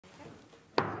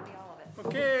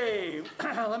Okay,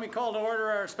 let me call to order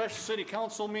our special city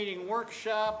council meeting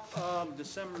workshop of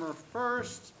December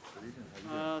 1st.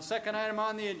 Second item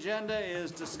on the agenda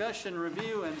is discussion,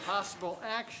 review, and possible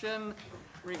action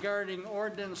regarding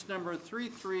ordinance number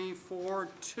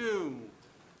 3342.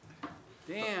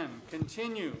 Dan,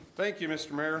 continue. Thank you,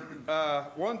 Mr. Mayor.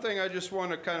 One thing I just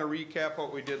want to kind of recap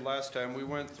what we did last time. We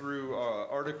went through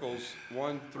Articles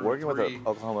 1 through Working 3. With the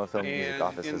Oklahoma Film Music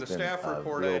Office in has the been staff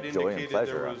report, real I had joy and indicated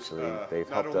pleasure, there was, actually. They've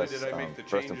not helped only us, did I make the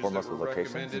first and changes foremost, that with were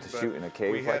locations, recommended, to shoot in a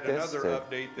cave like this,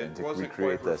 and to wasn't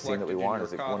recreate quite the scene that we reflected want in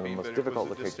is your one of the copy, most but difficult it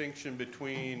was a locations. distinction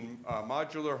between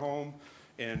modular home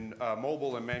and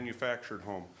mobile and manufactured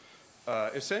home.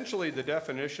 Essentially, the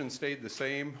definition stayed the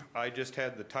same. I just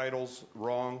had the titles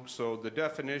wrong. So the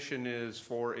definition is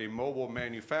for a mobile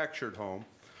manufactured home,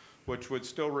 which would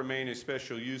still remain a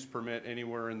special use permit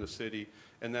anywhere in the city.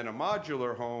 And then a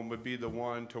modular home would be the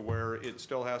one to where it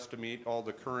still has to meet all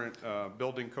the current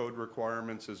building code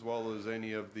requirements as well as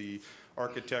any of the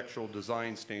architectural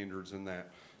design standards in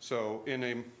that. So in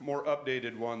a more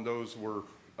updated one, those were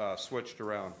switched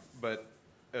around. But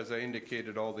as I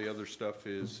indicated, all the other stuff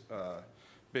is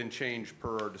been changed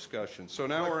per our discussion. So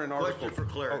now we're in Article. Question for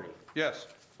clarity. Oh, yes.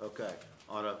 Okay,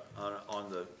 on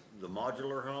the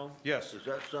modular home? Yes. Is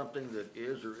that something that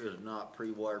is or is not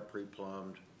pre-wired,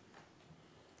 pre-plumbed?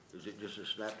 Is it just a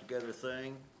snap-together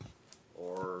thing,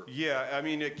 or? Yeah, I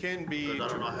mean, it can be.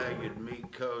 Because I don't know how you'd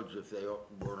meet codes if they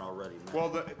weren't already met. Well,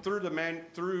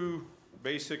 through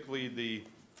basically the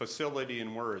facility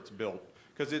and where it's built,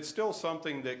 because it's still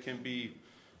something that can be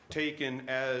taken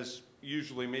as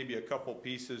usually maybe a couple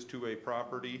pieces to a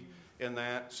property in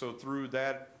that. So through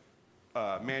that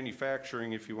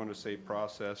manufacturing, if you want to say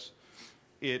process,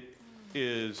 it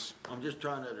is. I'm just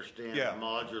trying to understand the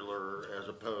modular as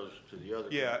opposed to the other.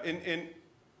 Yeah, and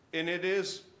it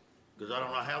is. Because I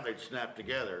don't know how they'd snap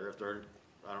together if they're,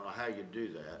 I don't know how you'd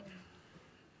do that.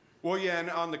 Well, yeah, and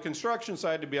on the construction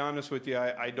side, to be honest with you,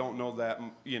 I don't know that,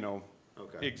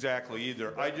 Okay. exactly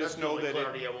either. I just know that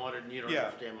clarity I wanted, and you don't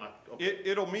understand my. Okay.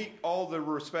 It'll meet all the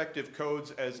respective codes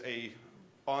as a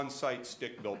on-site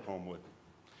stick-built home would.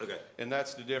 Okay. And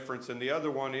that's the difference. And the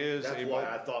other one is That's why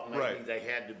I thought maybe they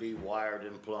had to be wired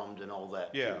and plumbed and all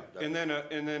that. Yeah, too. and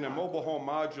then a mobile home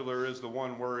modular is the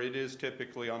one where it is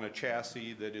typically on a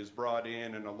chassis that is brought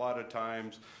in, and a lot of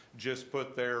times just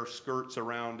put their skirts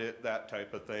around it, that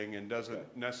type of thing, and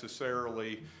doesn't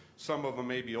necessarily. Some of them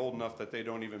may be old enough that they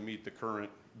don't even meet the current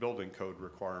building code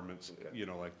requirements.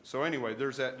 Okay. So anyway,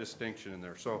 there's that distinction in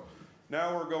there. So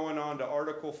now we're going on to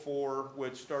Article 4,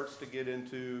 which starts to get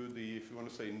into the, if you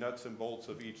want to say, nuts and bolts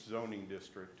of each zoning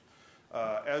district.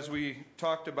 As we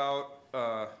talked about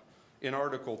in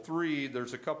Article 3,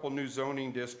 there's a couple new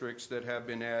zoning districts that have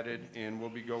been added, and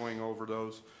we'll be going over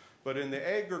those. But in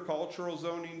the agricultural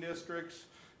zoning districts,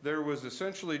 there was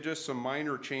essentially just some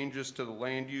minor changes to the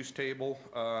land use table.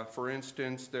 For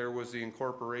instance, there was the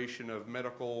incorporation of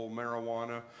medical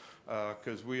marijuana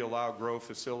because we allow grow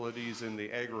facilities in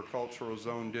the agricultural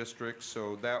zone districts,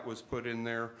 so that was put in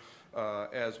there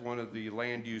as one of the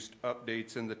land use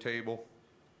updates in the table.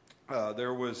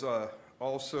 There was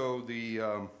also the,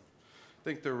 I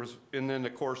think there was, and then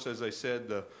of course, as I said,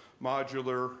 the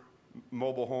modular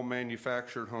mobile home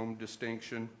manufactured home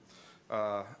distinction.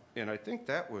 And I think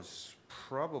that was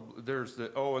probably, there's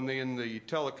the, and then the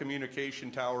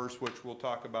telecommunication towers, which we'll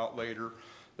talk about later.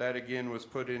 That again was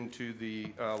put into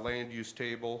the land use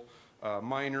table.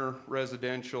 Minor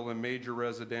residential and major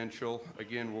residential.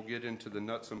 Again, we'll get into the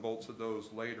nuts and bolts of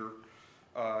those later.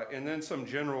 And then some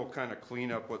general kind of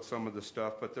cleanup with some of the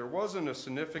stuff, but there wasn't a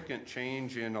significant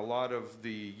change in a lot of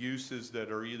the uses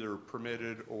that are either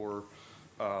permitted or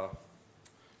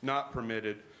not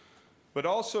permitted. But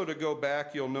also to go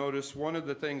back, you'll notice one of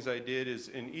the things I did is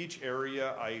in each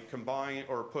area I combine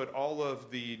or put all of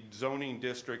the zoning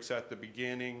districts at the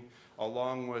beginning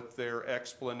along with their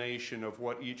explanation of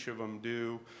what each of them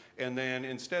do. And then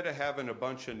instead of having a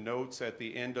bunch of notes at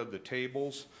the end of the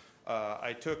tables,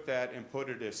 I took that and put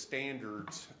it as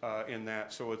standards in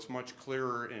that, so it's much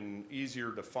clearer and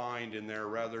easier to find in there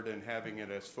rather than having it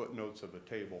as footnotes of a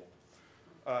table.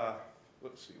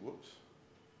 Let's see, whoops.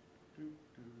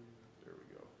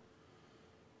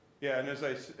 Yeah,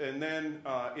 and then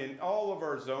in all of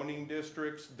our zoning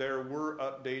districts, there were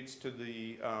updates to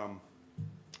the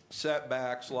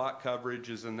setbacks, lot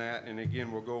coverages, and that. And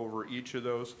again, we'll go over each of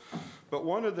those. But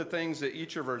one of the things that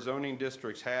each of our zoning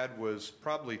districts had was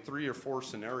probably 3 or 4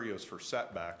 scenarios for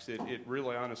setbacks. It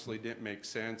really honestly didn't make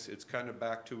sense. It's kind of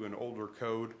back to an older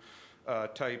code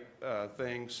type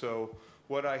thing. So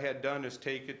what I had done is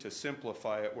take it to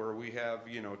simplify it, where we have,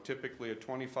 you know, typically a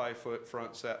 25-foot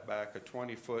front setback, a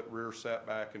 20-foot rear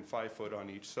setback, and 5 foot on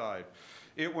each side.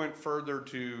 It went further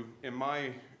to, in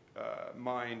my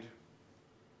mind,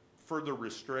 further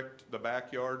restrict the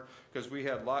backyard, because we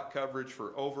had lot coverage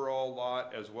for overall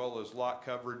lot as well as lot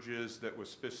coverages that was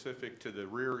specific to the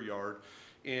rear yard.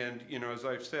 And, you know, as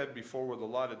I've said before with a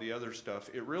lot of the other stuff,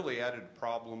 it really added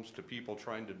problems to people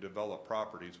trying to develop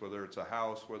properties, whether it's a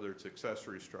house, whether it's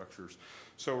accessory structures.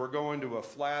 So we're going to a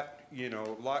flat, you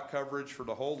know, lot coverage for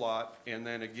the whole lot, and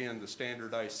then again, the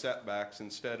standardized setbacks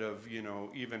instead of, you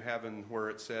know, even having where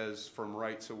it says from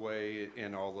rights of way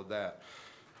and all of that.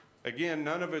 Again,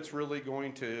 none of it's really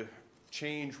going to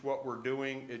change what we're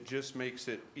doing. It just makes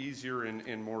it easier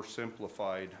and more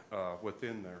simplified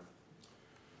within there.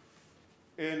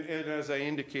 And as I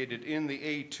indicated, in the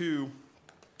A2,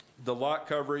 the lot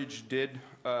coverage did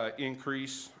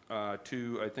increase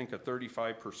to, I think, a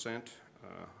 35%.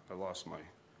 I lost my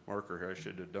marker here. I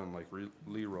should have done like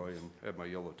Leroy and had my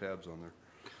yellow tabs on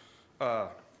there.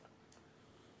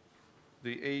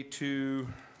 The A2,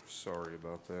 sorry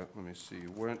about that. Let me see.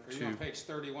 Went Are you to on page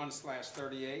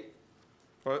 31/38?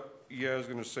 But yeah, I was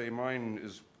going to say mine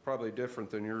is probably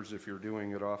different than yours if you're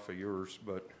doing it off of yours,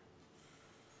 but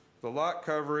the lot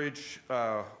coverage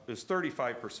is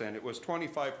 35%. It was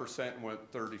 25% and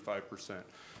went 35%.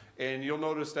 And you'll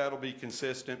notice that'll be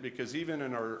consistent because even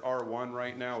in our R1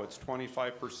 right now, it's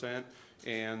 25%,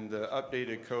 and the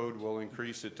updated code will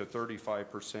increase it to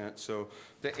 35%. So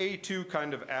the A2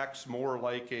 kind of acts more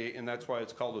like a, and that's why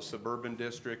it's called a suburban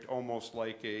district, almost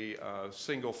like a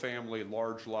single family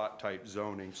large lot type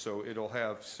zoning. So it'll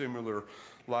have similar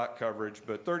lot coverage,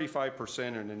 but 35%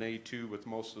 in an A2 with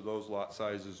most of those lot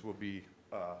sizes will be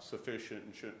sufficient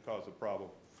and shouldn't cause a problem.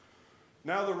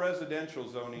 Now the residential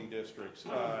zoning districts.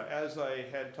 As I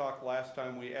had talked last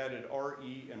time, we added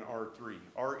RE and R3.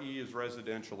 RE is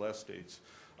residential estates.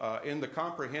 In the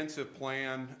comprehensive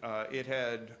plan, it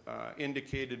had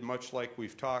indicated, much like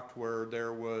we've talked, where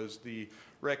there was the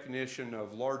recognition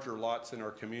of larger lots in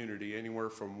our community, anywhere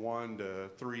from 1 to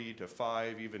 3 to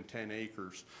 5, even 10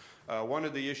 acres. One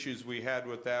of the issues we had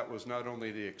with that was not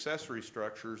only the accessory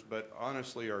structures, but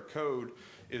honestly our code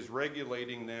is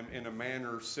regulating them in a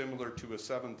manner similar to a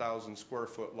 7,000 square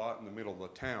foot lot in the middle of the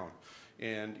town.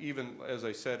 And even, as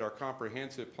I said, our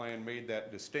comprehensive plan made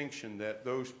that distinction that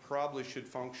those probably should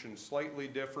function slightly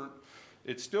different.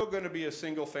 It's still going to be a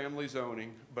single family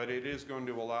zoning, but it is going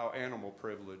to allow animal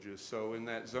privileges. So in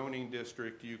that zoning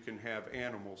district, you can have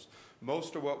animals.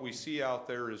 Most of what we see out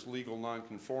there is legal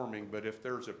non-conforming, but if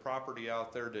there's a property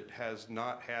out there that has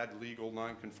not had legal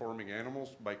non-conforming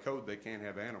animals, by code they can't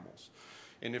have animals.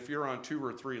 And if you're on 2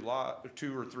 or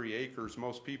 3 acres,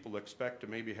 most people expect to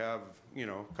maybe have, you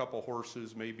know, a couple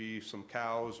horses, maybe some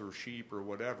cows or sheep or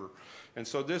whatever. And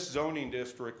so this zoning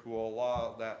district will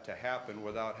allow that to happen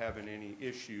without having any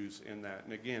issues in that.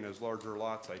 And again, as larger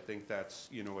lots, I think that's,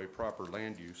 you know, a proper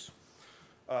land use.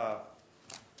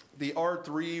 The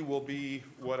R3 will be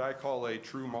what I call a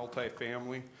true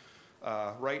multifamily.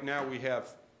 Right now we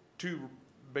have 2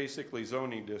 basically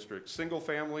zoning districts, single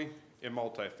family and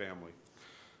multifamily.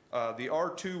 The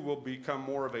R2 will become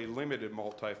more of a limited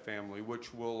multifamily,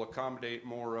 which will accommodate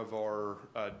more of our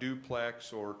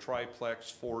duplex or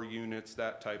triplex 4 units,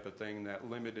 that type of thing, that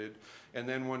limited. And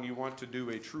then when you want to do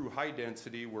a true high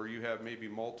density where you have maybe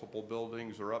multiple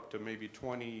buildings or up to maybe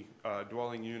 20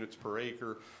 dwelling units per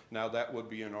acre, now that would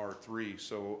be an R3.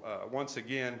 So once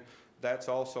again, that's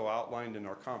also outlined in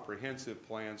our comprehensive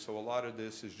plan. So a lot of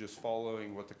this is just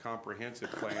following what the comprehensive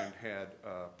plan had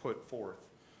put forth.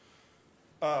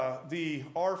 The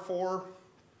R4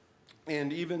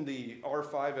 and even the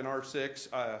R5 and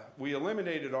R6, we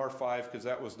eliminated R5 because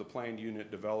that was the planned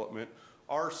unit development.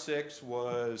 R6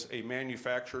 was a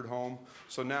manufactured home,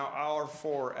 so now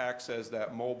R4 acts as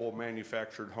that mobile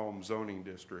manufactured home zoning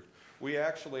district. We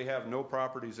actually have no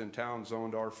properties in town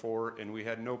zoned R4, and we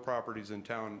had no properties in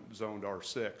town zoned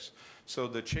R6. So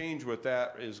the change with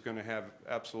that is going to have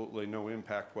absolutely no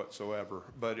impact whatsoever.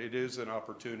 But it is an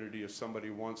opportunity if somebody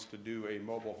wants to do a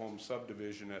mobile home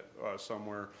subdivision at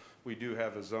somewhere, we do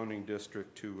have a zoning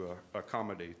district to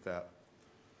accommodate that.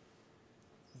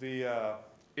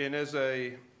 And as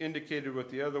I indicated with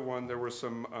the other one, there were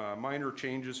some minor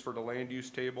changes for the land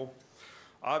use table.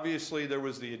 Obviously, there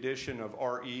was the addition of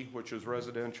RE, which is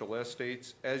residential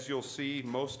estates. As you'll see,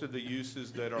 most of the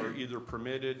uses that are either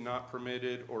permitted, not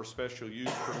permitted, or special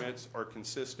use permits are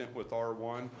consistent with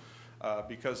R1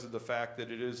 because of the fact that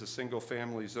it is a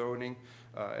single-family zoning.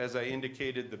 As I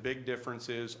indicated, the big difference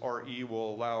is RE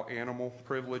will allow animal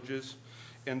privileges.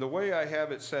 And the way I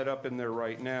have it set up in there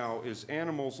right now is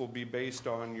animals will be based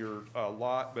on your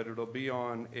lot, but it'll be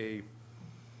on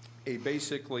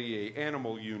basically a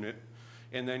animal unit,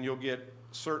 and then you'll get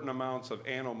certain amounts of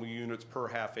animal units per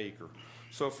half acre.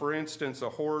 So for instance, a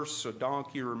horse, a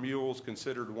donkey, or a mule is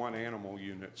considered one animal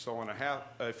unit. So on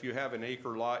if you have an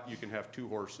acre lot, you can have 2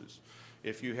 horses.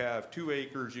 If you have 2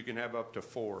 acres, you can have up to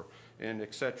 4, and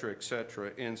et cetera, et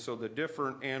cetera. And so the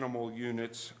different animal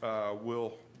units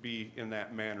will be in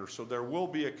that manner. So there will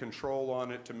be a control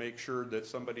on it to make sure that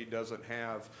somebody doesn't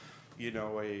have, you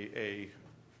know, a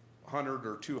 100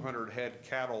 or 200 head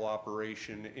cattle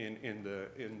operation in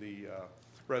the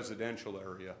residential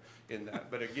area in that.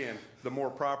 But again, the more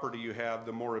property you have,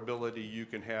 the more ability you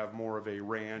can have more of a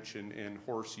ranch and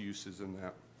horse uses in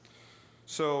that.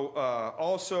 So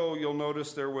also you'll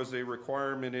notice there was a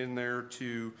requirement in there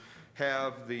to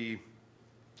have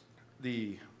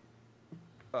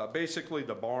basically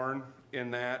the barn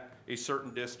in that a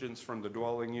certain distance from the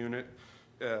dwelling unit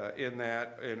in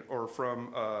that, or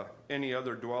from any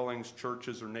other dwellings,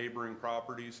 churches, or neighboring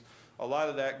properties. A lot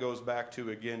of that goes back to,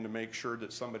 again, to make sure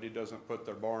that somebody doesn't put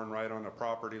their barn right on a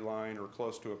property line or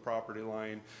close to a property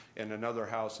line and another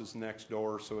house is next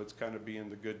door, so it's kind of being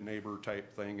the good neighbor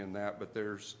type thing in that, but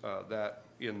there's that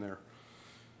in there.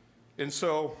 And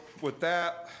so with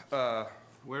that,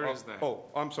 Where is that? Oh,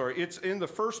 I'm sorry, it's in the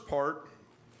first part,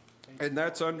 and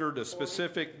that's under the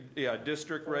specific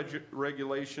district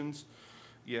regulations.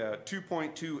 Yeah,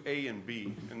 2.2 A and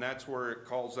B, and that's where it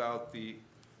calls out the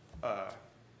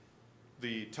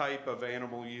type of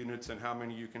animal units and how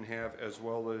many you can have, as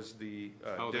well as the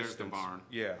Oh, there's distance. the barn.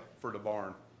 Yeah, for the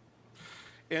barn.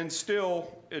 And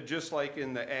still, just like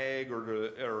in the ag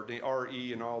or the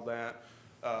RE and all that,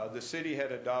 the city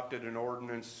had adopted an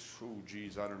ordinance, I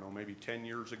don't know, maybe 10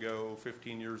 years ago,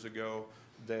 15 years ago,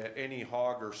 that any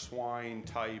hog or swine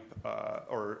type,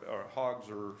 or hogs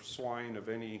or swine of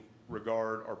any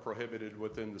regard are prohibited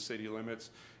within the city limits,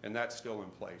 and that's still in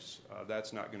place.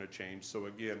 That's not going to change. So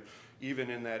again,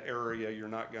 even in that area, you're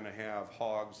not going to have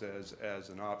hogs as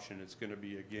an option. It's going to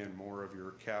be, again, more of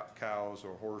your cows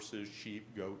or horses,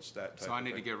 sheep, goats, that type of thing. So I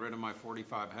need to get rid of my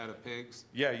 45 head of pigs?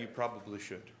 Yeah, you probably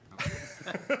should.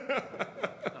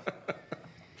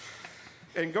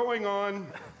 And going on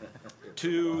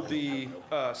to the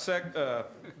Hi,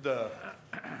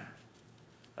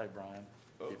 Brian.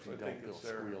 If you I think don't, they'll it's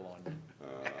there. squeal on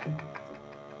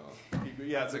you.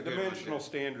 Yeah, That's the a good one, dimensional too.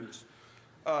 standards.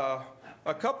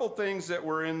 A couple things that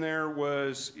were in there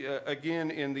was,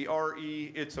 again, in the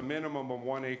RE, it's a minimum of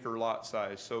 1 acre lot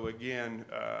size. So again,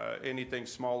 anything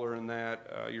smaller than that,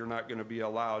 you're not going to be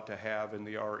allowed to have in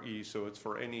the RE. So it's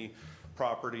for any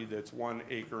property that's 1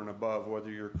 acre and above,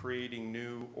 whether you're creating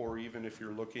new or even if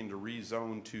you're looking to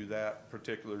rezone to that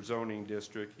particular zoning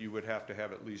district, you would have to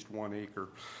have at least 1 acre.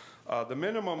 The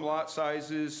minimum lot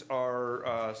sizes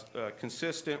are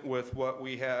consistent with what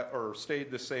we had, or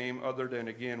stayed the same, other than,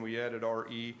 again, we added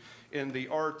RE. In the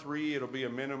R3, it'll be a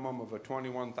minimum of a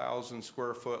 21,000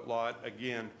 square foot lot.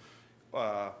 Again,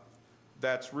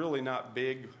 that's really not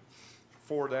big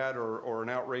for that, or an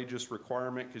outrageous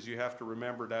requirement, because you have to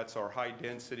remember that's our high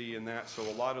density in that. So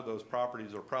a lot of those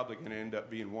properties are probably going to end up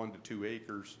being 1 to 2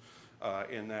 acres.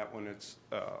 In that when it's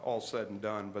all said and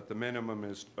done, but the minimum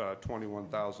is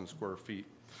 21,000 square feet.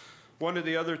 One of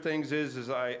the other things is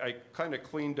I kind of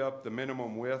cleaned up the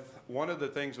minimum width. One of the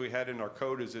things we had in our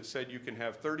code is it said you can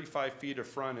have 35 feet of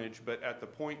frontage, but at the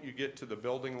point you get to the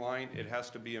building line, it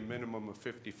has to be a minimum of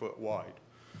 50 foot wide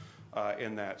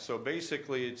in that. So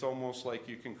basically, it's almost like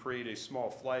you can create a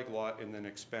small flag lot and then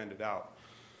expand it out.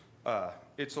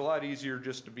 It's a lot easier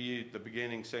just to be at the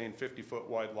beginning saying 50-foot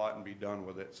wide lot and be done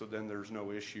with it, so then there's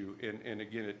no issue. And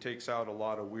again, it takes out a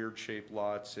lot of weird shaped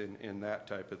lots and that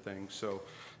type of thing. So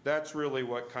that's really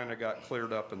what kind of got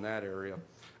cleared up in that area.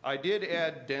 I did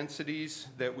add densities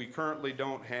that we currently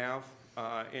don't have,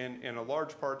 and a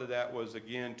large part of that was,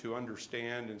 again, to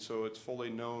understand, and so it's fully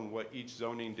known what each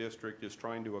zoning district is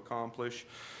trying to accomplish.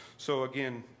 So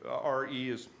again, RE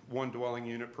is 1 dwelling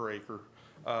unit per acre.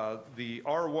 The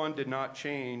R1 did not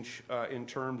change in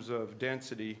terms of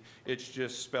density. It's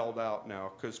just spelled out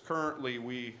now, because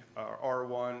currently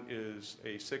R1 is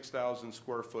a 6,000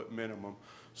 square foot minimum.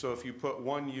 So if you put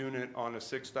 1 unit on a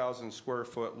 6,000 square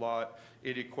foot lot,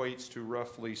 it equates to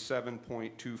roughly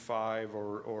 7.25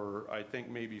 or I think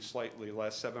maybe slightly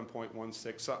less,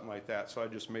 7.16, something like that. So I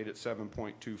just made it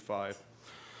 7.25.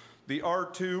 The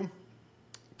R2,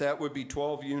 that would be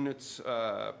 12 units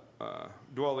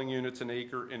dwelling units an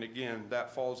acre, and again,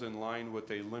 that falls in line with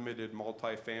a limited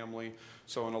multifamily.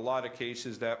 So in a lot of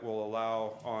cases, that will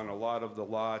allow on a lot of the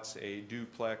lots a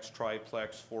duplex,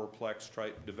 triplex, fourplex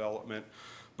type development.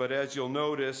 But as you'll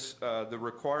notice, the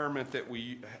requirement that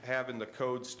we have in the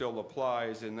code still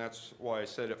applies, and that's why I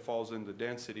said it falls into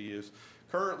density, is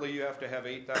currently you have to have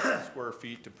 8,000 square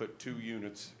feet to put 2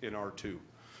 units in R2.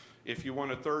 If you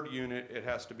want a third unit, it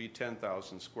has to be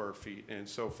 10,000 square feet. And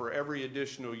so for every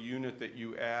additional unit that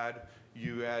you add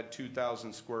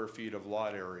 2,000 square feet of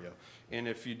lot area. And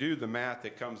if you do the math,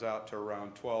 it comes out to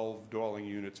around 12 dwelling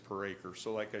units per acre.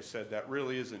 So like I said, that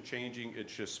really isn't changing,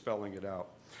 it's just spelling it out.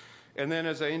 And then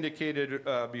as I indicated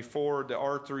before, the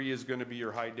R3 is going to be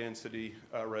your high density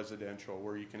residential,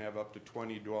 where you can have up to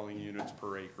 20 dwelling units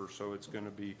per acre. So it's going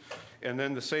to be, and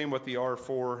then the same with the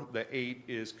R4, the 8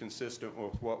 is consistent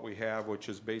with what we have, which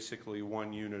is basically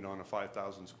 1 unit on a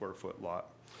 5,000 square foot lot.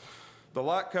 The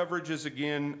lot coverages,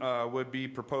 again, would be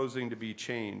proposing to be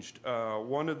changed.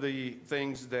 One of the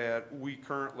things that we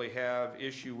currently have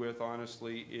issue with,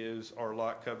 honestly, is our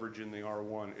lot coverage in the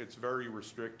R1. It's very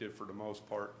restrictive for the most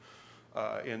part.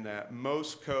 In that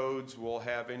most codes will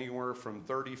have anywhere from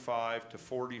 35 to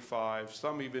 45,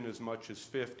 some even as much as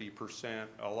 50%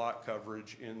 a lot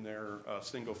coverage in their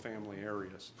single family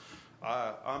areas.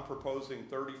 I'm proposing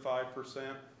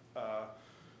 35%.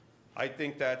 I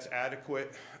think that's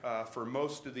adequate for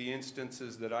most of the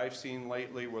instances that I've seen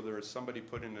lately, whether it's somebody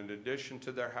putting an addition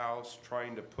to their house,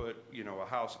 trying to put, you know, a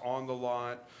house on the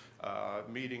lot,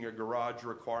 meeting a garage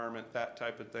requirement, that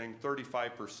type of thing.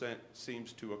 35%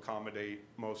 seems to accommodate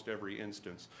most every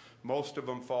instance. Most of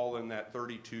them fall in that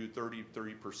 32,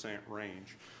 33%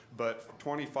 range. But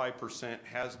 25%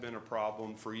 has been a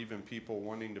problem for even people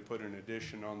wanting to put an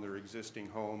addition on their existing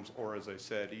homes, or as I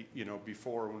said, you know,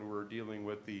 before when we were dealing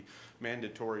with the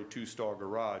mandatory 2-stall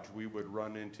garage, we would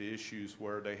run into issues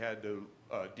where they had to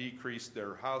decrease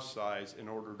their house size in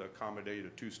order to accommodate a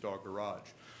 2-stall garage.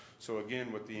 So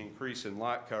again, with the increase in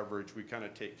lot coverage, we kind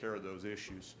of take care of those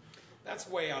issues. That's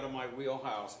way out of my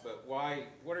wheelhouse, but why,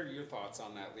 what are your thoughts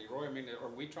on that, Leroy? I mean, are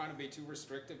we trying to be too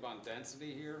restrictive on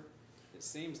density here? It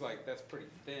seems like that's pretty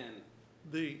thin.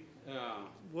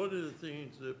 One of the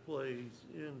things that plays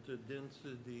into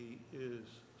density is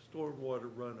stormwater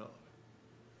runoff.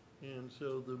 And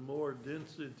so the more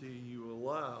density you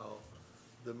allow,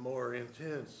 the more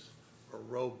intense or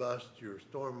robust your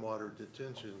stormwater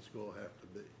detention is going to have to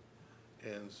be.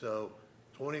 And so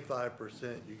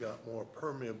 25%, you got more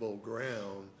permeable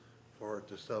ground for it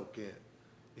to soak in.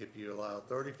 If you allow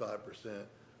 35%,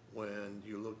 when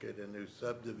you look at a new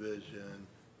subdivision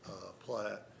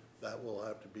plat, that will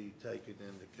have to be taken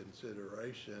into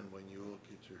consideration when you look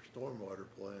at your stormwater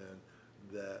plan,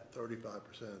 that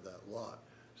 35% of that lot.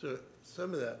 So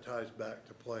some of that ties back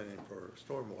to planning for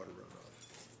stormwater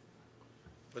runoff.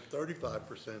 But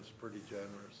 35% is pretty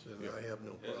generous, and I have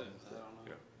no problem with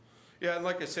that. Yeah, and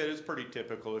like I said, it's pretty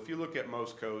typical. If you look at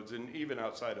most codes, and even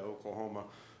outside of Oklahoma,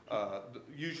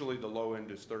 usually the low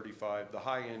end is 35. The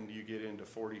high end, you get into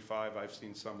 45. I've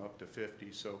seen some up to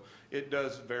 50. So it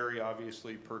does vary,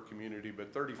 obviously, per community,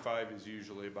 but 35 is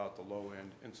usually about the low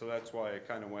end. And so that's why I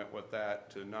kind of went with that,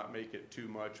 to not make it too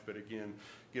much, but again,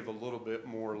 give a little bit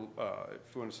more,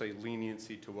 if you want to say,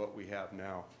 leniency to what we have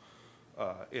now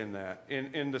in that.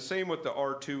 And the same with the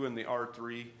R2 and the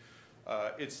R3.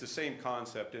 It's the same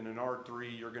concept. In an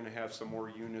R3, you're going to have some more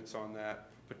units on that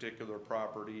particular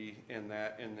property, and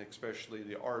especially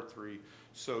the R3.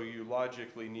 So you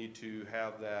logically need to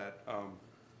have that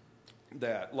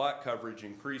that lot coverage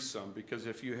increase some, because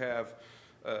if you have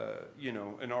you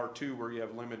know, an R2 where you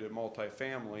have limited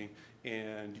multifamily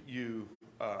and you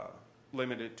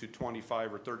limit it to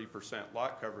 25 or 30%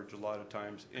 lot coverage, a lot of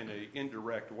times in an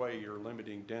indirect way you're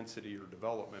limiting density or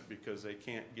development, because they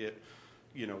can't get,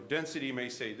 you know, density may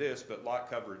say this, but lot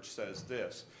coverage says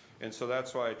this. And so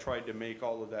that's why I tried to make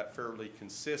all of that fairly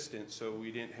consistent, so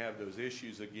we didn't have those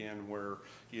issues again where,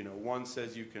 you know, one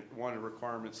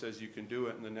requirement says you can do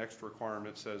it and the next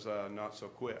requirement says not so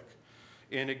quick.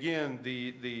 And again,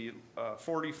 the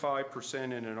 45%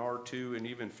 in an R2 and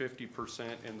even 50%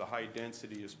 in the high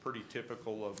density is pretty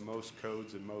typical of most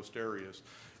codes in most areas.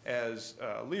 As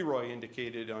Leroy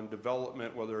indicated, on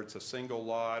development, whether it's a single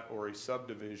lot or a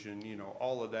subdivision, you know,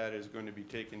 all of that is going to be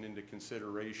taken into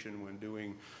consideration when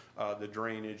doing the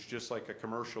drainage, just like a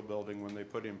commercial building when they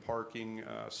put in parking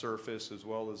surface as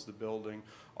well as the building.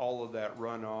 All of that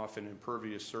runoff and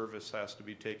impervious surface has to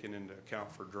be taken into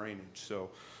account for drainage. So,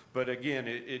 but again,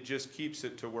 it just keeps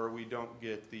it to where we don't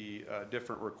get the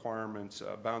different requirements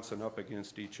bouncing up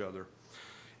against each other.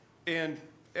 And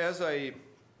as I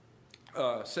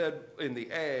said in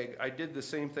the ag, I did the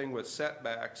same thing with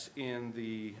setbacks in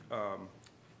the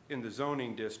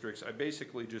zoning districts. I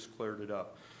basically just cleared it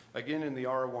up. Again, in the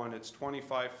R1, it's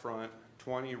 25 front,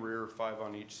 20 rear, 5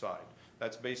 on each side.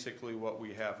 That's basically what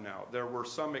we have now. There were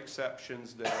some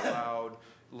exceptions that allowed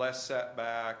less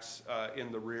setbacks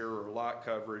in the rear or lot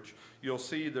coverage. You'll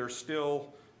see there's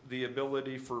still the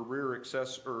ability for rear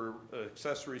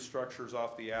accessory structures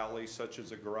off the alley, such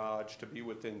as a garage, to be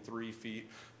within 3 feet.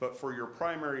 But for your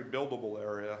primary buildable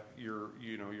area,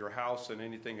 your house and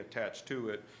anything attached to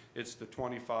it, it's the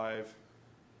 25,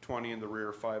 20 in the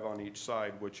rear, 5 on each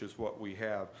side, which is what we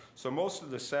have. So most of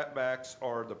the setbacks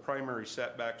are the primary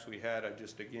setbacks we had. I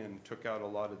just, again, took out a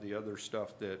lot of the other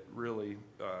stuff that really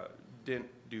didn't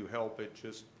do help. It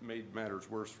just made matters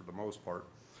worse for the most part.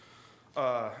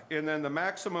 And then the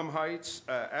maximum heights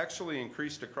actually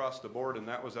increased across the board, and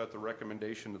that was at the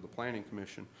recommendation of the Planning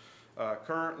Commission.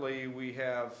 Currently, we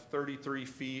have 33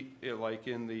 feet, like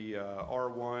in the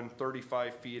R1,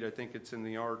 35 feet, I think it's in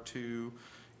the R2,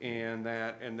 and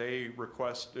they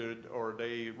requested, or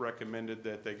they recommended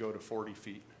that they go to 40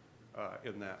 feet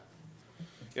in that.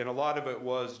 And a lot of it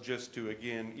was just to,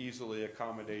 again, easily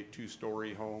accommodate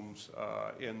 2-story homes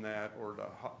in that, or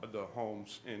the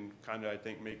homes, and kind of, I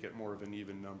think, make it more of an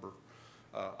even number.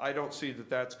 I don't see that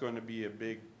that's going to be a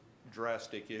big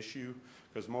drastic issue,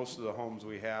 because most of the homes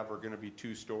we have are going to be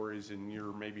 2 stories and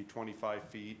you're maybe 25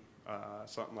 feet,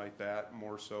 something like that,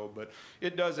 more so. But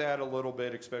it does add a little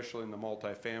bit, especially in the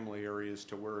multifamily areas,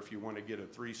 to where if you want to get a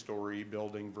 3-story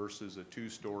building versus a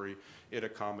 2-story, it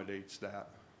accommodates that.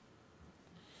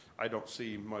 I don't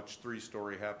see much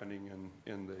 3-story happening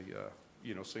in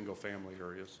the single family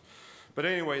areas. But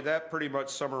anyway, that pretty much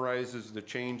summarizes the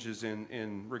changes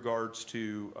in regards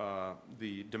to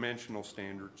the dimensional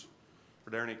standards. Are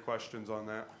there any questions on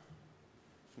that?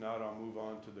 If not, I'll move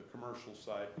on to the commercial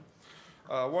side.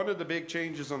 One of the big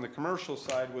changes on the commercial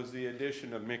side was the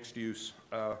addition of mixed use.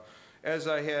 As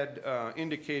I had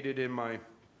indicated in my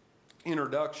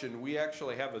introduction, we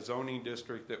actually have a zoning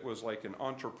district that was like an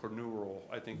entrepreneurial,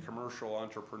 I think, commercial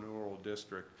entrepreneurial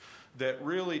district that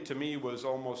really, to me, was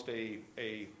almost a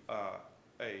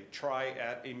try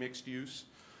at a mixed use.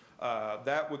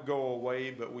 That would go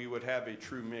away, but we would have a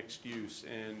true mixed use.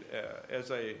 And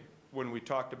when we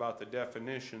talked about the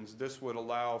definitions, this would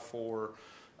allow for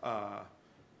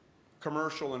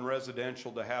commercial and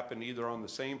residential to happen either on the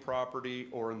same property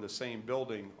or in the same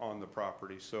building on the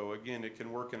property. So again, it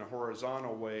can work in a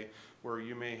horizontal way where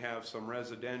you may have some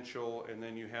residential and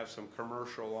then you have some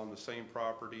commercial on the same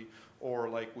property, or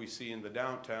like we see in the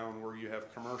downtown where you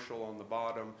have commercial on the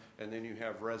bottom and then you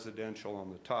have residential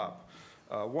on the top.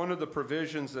 One of the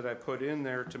provisions that I put in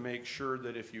there to make sure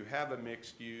that if you have a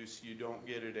mixed use, you don't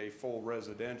get it a full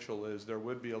residential, is there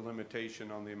would be a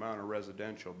limitation on the amount of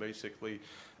residential. Basically,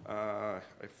 I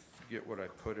forget what I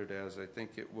put it as. I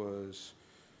think it was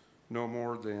no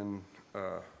more than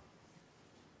I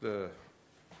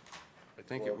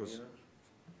think it was.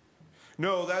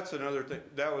 No, that's another thing.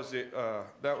 That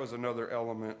was another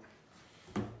element,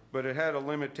 but it had a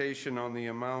limitation on the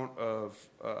amount of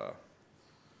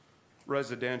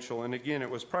residential, and again, it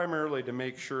was primarily to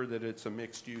make sure that it's a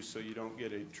mixed use, so you don't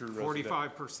get a true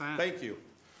 45%. Thank you.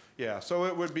 Yeah, so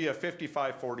it would be a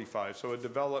 55-45. So a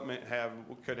development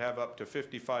could have up to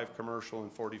 55 commercial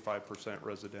and 45%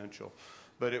 residential,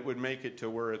 but it would make it to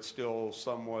where it's still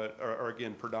somewhat, or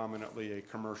again, predominantly a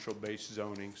commercial-based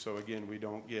zoning. So again, we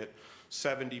don't get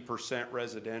 70%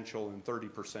 residential and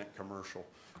 30% commercial.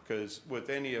 Because with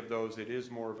any of those, it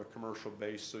is more of a commercial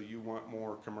base, so you want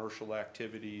more commercial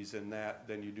activities in that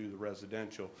than you do the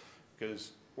residential.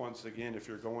 Because once again, if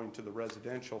you're going to the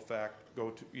residential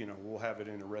we'll have it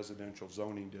in a residential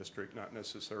zoning district, not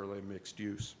necessarily a mixed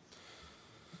use.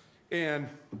 And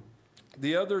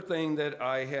the other thing that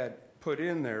I had put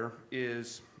in there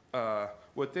is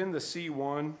within the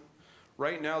C1,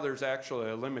 right now there's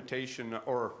actually a limitation,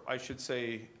 or I should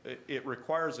say it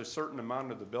requires a certain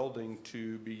amount of the building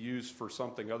to be used for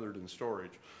something other than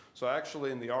storage. So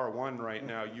actually in the R1 right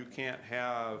now, you can't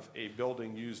have a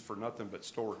building used for nothing but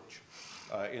storage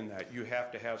in that. You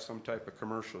have to have some type of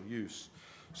commercial use.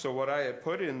 So what I had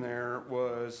put in there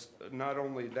was not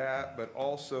only that, but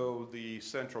also the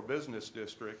central business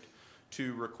district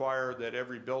to require that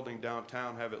every building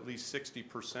downtown have at least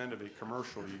 60% of a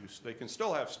commercial use. They can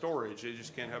still have storage, they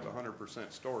just can't have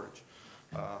 100% storage.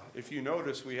 If you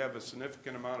notice, we have a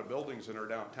significant amount of buildings in our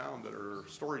downtown that are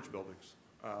storage buildings.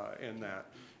 in that.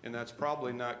 And that's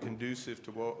probably not conducive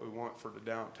to what we want for the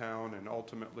downtown and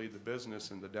ultimately the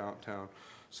business in the downtown.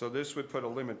 So this would put a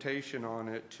limitation on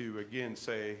it to, again,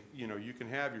 say, you know, you can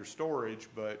have your storage,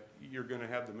 but you're gonna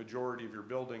have the majority of your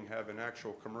building have an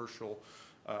actual commercial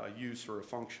use or a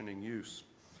functioning use.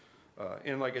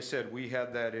 And like I said, we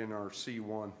had that in our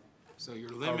C1. So you're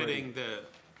limiting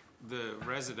the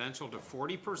residential to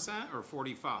 40% or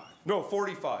 45? No,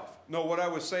 45. No, what I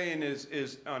was saying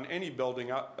is on any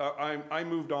building, I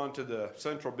moved on to the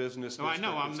central business No, I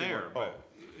district. know, I'm and there, C1.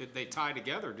 but they tie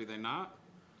together, do they not?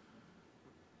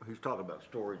 He's talking about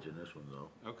storage in this one, though.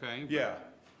 Okay. Yeah,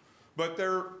 but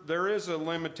there is a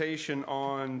limitation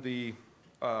on the,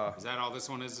 Is that all this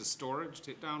one is storage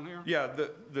down here? yeah,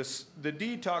 the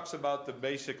D talks about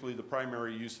basically the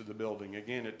primary use of the building.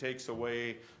 Again, it takes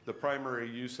away the primary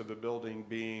use of the building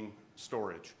being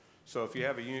storage. So if you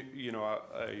have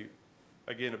a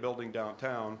building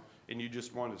downtown and you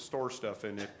just want to store stuff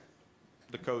in it,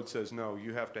 the code says no,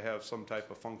 you have to have some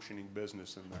type of functioning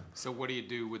business in there. So what do you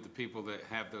do with the people that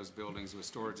have those buildings with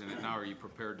storage in it now? Are you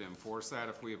prepared to enforce that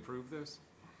if we approve this?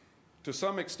 To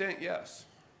some extent, yes.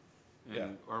 Yeah.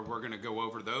 Or we're gonna go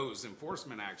over those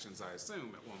enforcement actions, I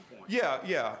assume, at one point?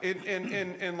 Yeah.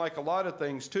 And like a lot of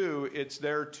things too, it's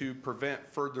there to prevent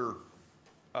further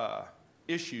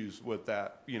issues with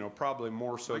that, you know, probably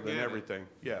more so than everything.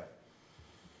 Yeah.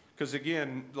 Because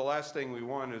again, the last thing we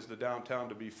want is the downtown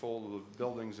to be full of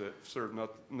buildings that serve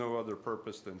no other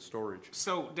purpose than storage.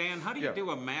 So, Dan, how do you Yeah.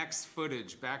 do a max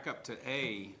footage back up to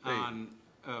A on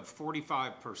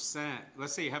 45%?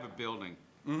 Let's say you have a building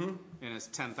and it's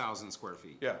 10,000 square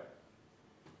feet. Yeah,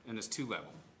 And it's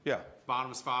 2-level. yeah,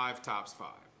 Bottom's 5, top's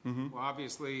 5. Well,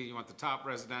 obviously, you want the top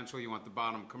residential, you want the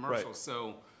bottom commercial. Right.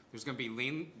 So there's going to be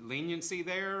leniency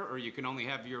there, or you can only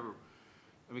have your,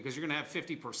 because you're going to have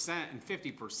 50% and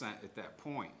 50% at that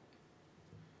point.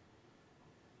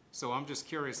 So I'm just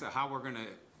curious how we're going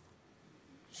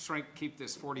to keep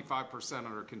this 45%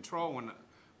 under control when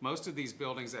most of these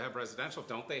buildings that have residential,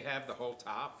 don't they have the whole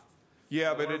top?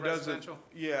 yeah, but Or it doesn't, residential?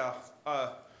 yeah.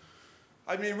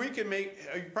 I mean, we can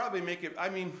probably make it, I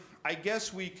mean, I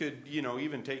guess we could, you know,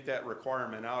 even take that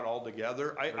requirement out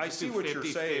altogether. I just see do what you're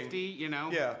 50, saying. 50, you know?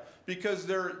 Yeah, because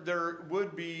there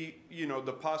would be, you know,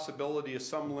 the possibility of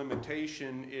some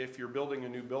limitation if you're building a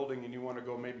new building and you want to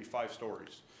go maybe 5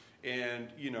 stories. And,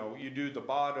 you know, you do the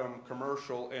bottom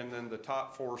commercial and then the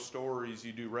top 4 stories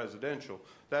you do residential.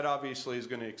 That obviously is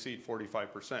going to exceed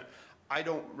 45%. I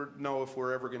don't know if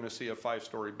we're ever going to see a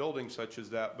 5-story building such as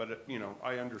that, but, you know,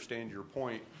 I understand your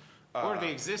point. Or the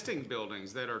existing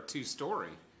buildings that are 2-story.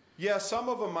 Yeah, some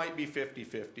of them might be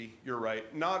 50-50, you're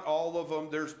right. Not all of them.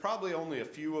 There's probably only a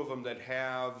few of them that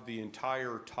have the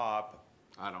entire top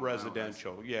I don't know.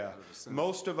 residential. Yeah, I would assume.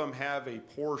 most of them have a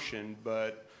portion,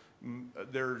 but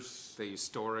there's, They use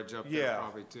storage up there yeah,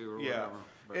 probably too, or yeah.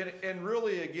 whatever. And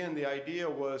really, again, the idea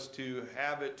was to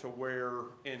have it to where,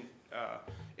 and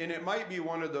it might be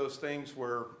one of those things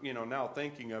where, you know, now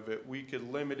thinking of it, we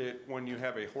could limit it when you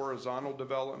have a horizontal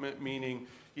development, meaning,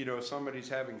 you know, if somebody's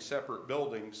having separate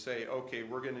buildings, say, okay,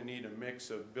 we're gonna need a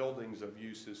mix of buildings of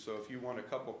uses. So if you want a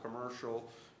couple commercial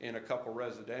and a couple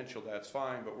residential, that's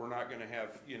fine, but we're not gonna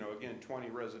have, you know, again, 20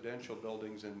 residential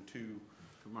buildings and 2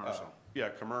 Commercial. yeah,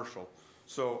 commercial.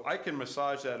 So I can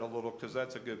massage that a little, because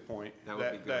that's a good point. That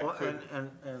would be good. That Well, could,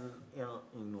 and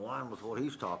in line with what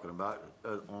he's talking about,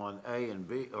 on A and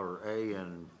B, or A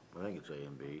and, I think it's A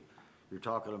and B, you're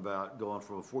talking about going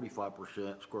from a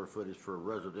 45% square footage for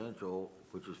residential,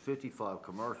 which is 55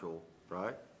 commercial,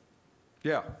 right?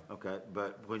 yeah. Okay,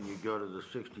 but when you go to the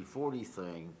 60-40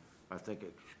 thing, I think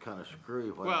it's kind of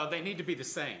screwy. Well, they need to be the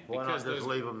same. Why not because just those-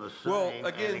 leave them the same? Well, and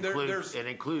again, include- there's- It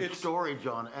includes it's- storage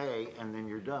on A, and then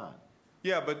you're done.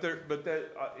 Yeah, but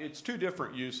it's 2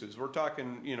 different uses. We're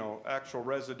talking, you know, actual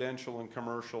residential and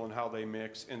commercial and how they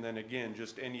mix, and then again,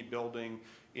 just any building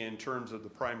in terms of the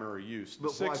primary use. The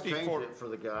But why change 64 it for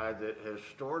the guy that has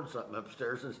stored something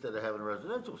upstairs instead of having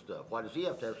residential stuff? Why does he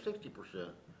have to have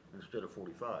 60% instead of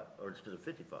 45, or instead of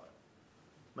 55?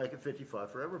 Make it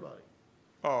 55 for everybody.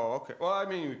 Oh, okay. Well, I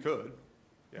mean, we could.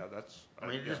 Yeah, that's. I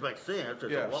mean, it just makes sense.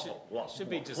 It's Yeah. a lot Should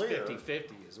be more just clear.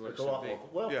 50-50 is what it It's a lot should be. more,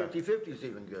 well, Yeah. 50-50 is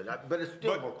even good, but it's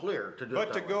still But- more clear to do it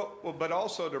But to that way. go, well, but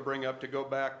also to go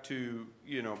back to,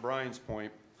 you know, Brian's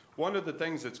point, one of the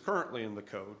things that's currently in the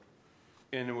code,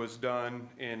 and it was done,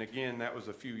 and again, that was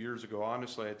a few years ago,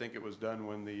 honestly, I think it was done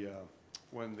when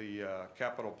the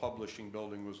Capitol Publishing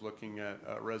Building was looking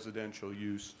at residential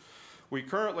use. We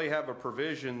currently have a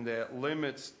provision that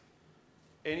limits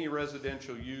any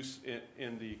residential use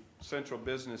in the central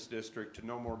business district to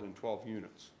no more than 12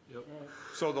 units. Yep.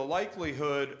 So the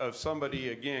likelihood of somebody,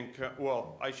 again,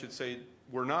 well, I should say,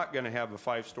 we're not going to have a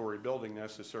 5-story building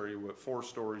necessarily with 4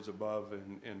 stories above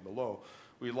and below.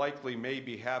 We likely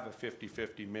maybe have a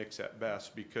 50-50 mix at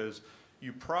best, because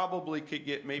you probably could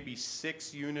get maybe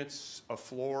 6 units a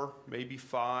floor, maybe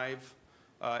 5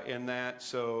 in that.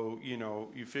 So, you know,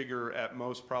 you figure at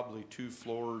most probably 2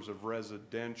 floors of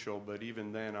residential, but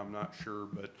even then I'm not sure.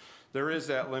 But there is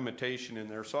that limitation in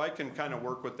there. So I can kind of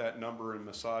work with that number and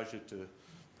massage it to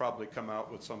probably come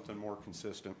out with something more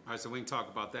consistent. All right, so we can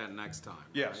talk about that next time.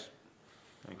 Yes.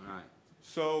 All right.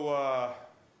 So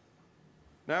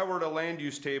now we're to land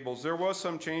use tables. There was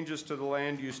some changes to the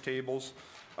land use tables.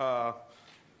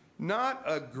 Not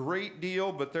a great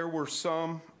deal, but there were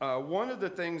some. One of the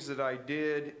things that I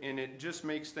did, and it just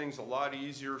makes things a lot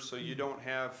easier so you don't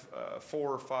have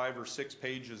 4 or 5 or 6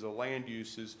 pages of land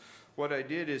uses. What I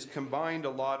did is combined a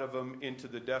lot of them into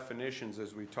the definitions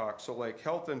as we talk. So like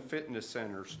health and fitness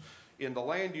centers, in the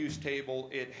land use table,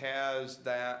 it has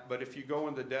that, but if you go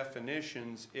in the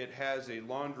definitions, it has a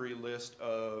laundry list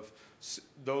of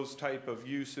those type of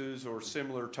uses or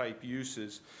similar type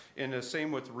uses. And the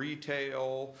same with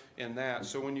retail and that.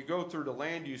 So when you go through the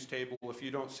land use table, if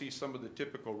you don't see some of the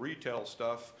typical retail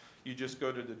stuff, you just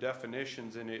go to the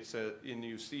definitions and and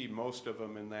you see most of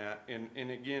them in that. And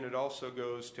again, it also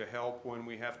goes to help when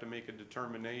we have to make a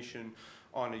determination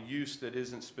on a use that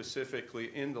isn't specifically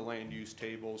in the land use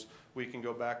tables. We can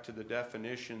go back to the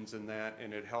definitions in that,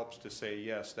 and it helps to say,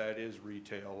 yes, that is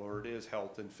retail, or it is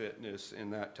health and fitness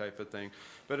and that type of thing.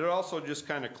 But it also just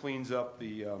kind of cleans up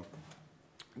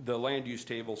the land use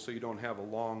table so you don't have a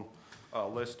long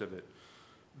list of it.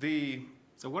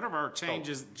 So what are our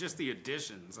changes? Just the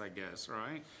additions, I guess,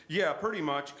 right? Yeah, pretty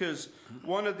much, because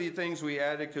one of the things we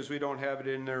added, because we don't have it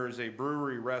in there, is a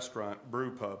brewery restaurant,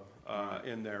 brew pub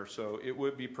in there. So it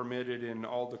would be permitted in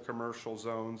all the commercial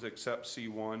zones except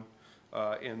C1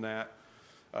 in that.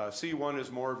 C1 is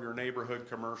more of your neighborhood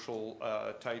commercial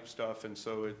type stuff, and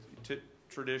so it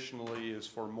traditionally is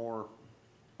for more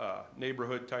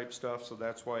neighborhood type stuff, so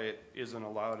that's why it isn't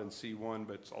allowed in C1,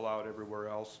 but it's allowed everywhere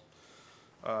else.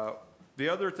 The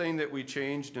other thing that we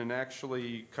changed, and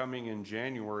actually coming in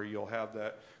January, you'll have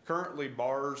that. Currently,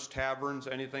 bars, taverns,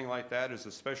 anything like that is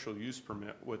a special use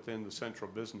permit within the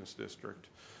central business district.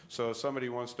 So if somebody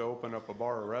wants to open up a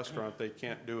bar or restaurant, they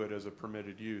can't do it as a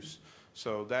permitted use.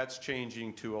 So that's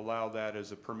changing to allow that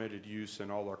as a permitted use in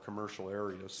all our commercial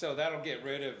areas. So that'll get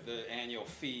rid of the annual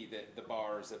fee that the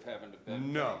bars have having to pay?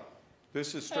 No.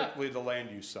 This is strictly the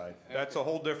land use side. That's a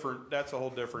whole different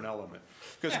element.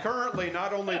 Because currently,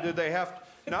 not only do they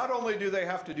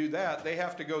have to do that, they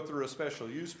have to go through a special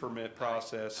use permit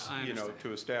process, you know,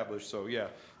 to establish. So yeah,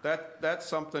 that's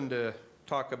something to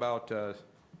talk about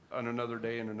on another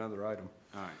day in another item.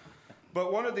 All right.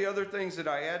 But one of the other things that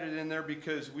I added in there,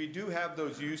 because we do have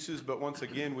those uses, but once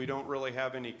again, we don't really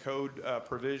have any code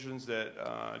provisions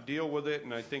that deal with it,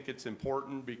 and I think it's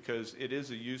important because it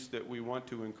is a use that we want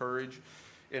to encourage.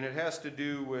 And it has to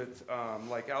do with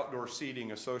like outdoor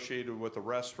seating associated with a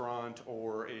restaurant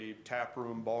or a tap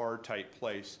room bar type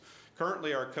place.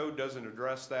 Currently, our code doesn't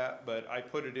address that, but I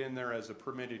put it in there as a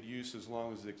permitted use as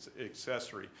long as it's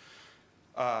accessory.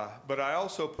 But I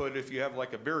also put, if you have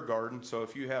like a beer garden, so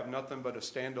if you have nothing but a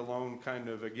standalone kind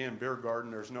of, again, beer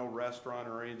garden, there's no restaurant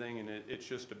or anything, and it's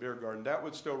just a beer garden, that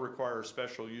would still require a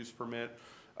special use permit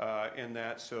in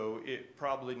that. So it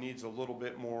probably needs a little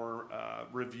bit more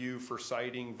review for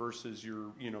siting versus your,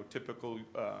 you know, typical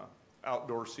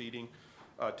outdoor seating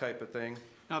type of thing.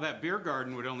 Now that beer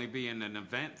garden would only be in an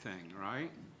event thing,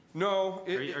 right? No.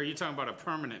 Are you talking about a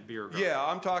permanent beer garden? Yeah,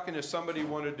 I'm talking if somebody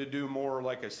wanted to do more,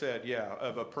 like I said, yeah,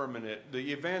 of a permanent.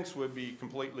 The events would be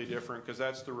completely different because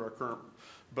that's through our current,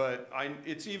 but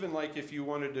it's even like if you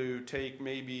wanted to take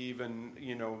maybe even,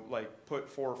 you know, like put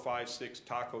 4, 5, 6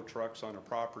 taco trucks on a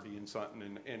property and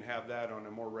something and have that on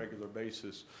a more regular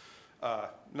basis.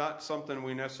 Not something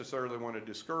we necessarily want to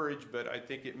discourage, but I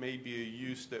think it may be a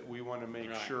use that we want to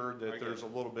make sure that there's a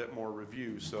little bit more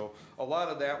review. So a lot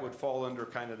of that would fall under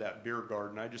kind of that beer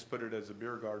garden. I just put it as a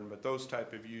beer garden, but those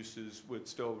type of uses would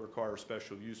still require a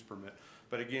special use permit.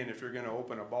 But again, if you're going to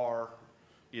open a bar,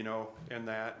 you know, in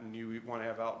that, and you want to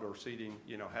have outdoor seating,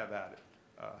 you know, have at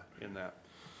it in that.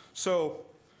 So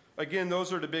again,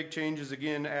 those are the big changes.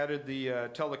 Again, added the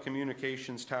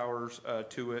telecommunications towers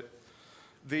to it.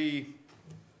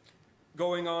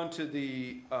 Going on to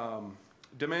the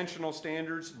dimensional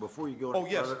standards. Before you go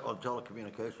any further on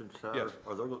telecommunications towers, Yes.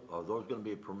 are those going to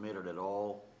be permitted at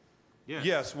all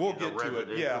Yes, we'll in a get to it,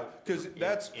 yeah, residential- because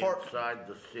that's part, Inside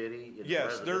the city, in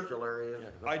Yes, there- residential areas?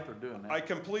 I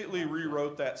completely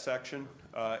rewrote that section,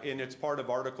 and it's part of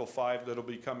Article 5 that'll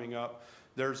be coming up.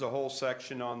 There's a whole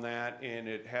section on that, and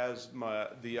it has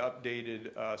the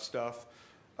updated stuff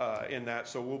in that,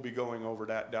 so we'll be going over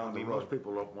that I down the mean, most road.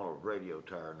 people don't want a radio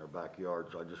tower in their backyard,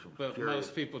 so I just was But curious.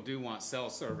 most people do want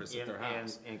cell service at their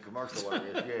house. In commercial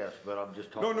areas, yes, but I'm just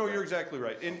talking No, about. no, you're exactly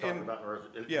right. I'm talking about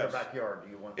in their yes. backyard,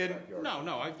 do you want the In- backyard?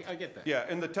 No, I get that. Yeah,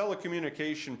 and the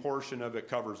telecommunication portion of it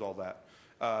covers all that.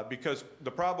 Because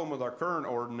the problem with our current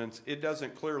ordinance, it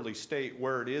doesn't clearly state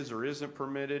where it is or isn't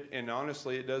permitted, and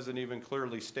honestly, it doesn't even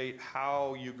clearly state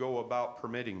how you go about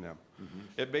permitting them.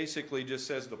 It basically just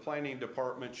says the planning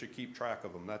department should keep track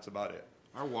of them, that's about it.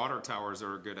 Our water towers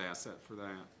are a good asset for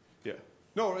that. Yeah,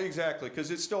 no, exactly,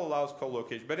 because it still allows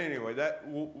co-location, but anyway, that,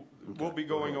 we'll be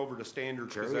going over to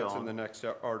standards, because Carry that's in on. the next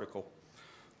article.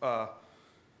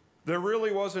 There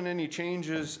really wasn't any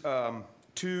changes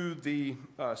to the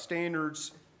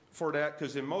standards for that,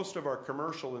 because in most of our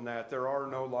commercial in that, there are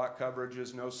no lot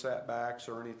coverages, no setbacks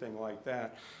or anything like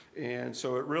that. And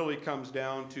so it really comes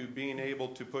down to being able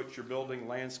to put your building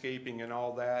landscaping and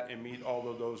all that and meet all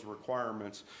of those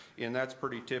requirements. And that's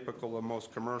pretty typical of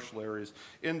most commercial areas.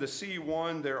 In the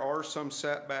C1, there are some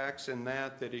setbacks in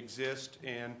that exist,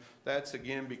 and that's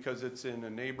again because it's in a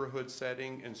neighborhood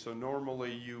setting. And so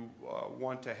normally you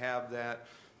want to have that,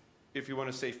 if you want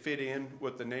to say, fit in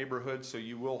with the neighborhood, so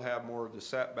you will have more of the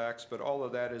setbacks, but all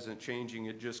of that isn't changing.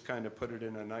 It just kind of put it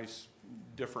in a nice,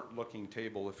 different looking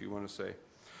table, if you want to say.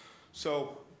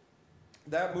 So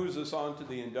that moves us on to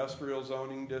the industrial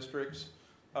zoning districts.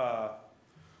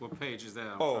 What page is that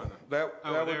on? Oh, that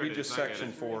there would be it just is. I get section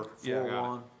it. 4. Yeah.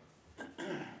 Got it.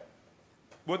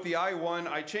 With the I-1,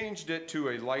 I changed it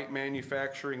to a light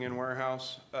manufacturing and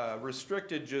warehouse.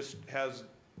 Restricted just has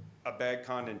a bad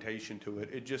connotation to it.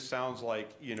 It just sounds like,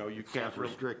 you know, you can't Sounds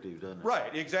really. restrictive, doesn't it?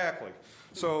 Right, exactly.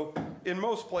 So in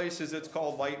most places, it's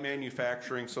called light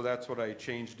manufacturing, so that's what I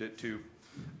changed it to.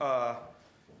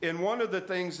 And one of the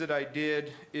things that I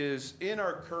did is in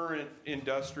our current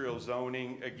industrial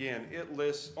zoning, again, it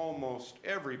lists almost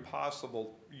every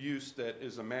possible use that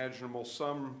is imaginable,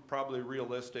 some probably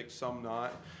realistic, some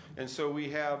not. And so we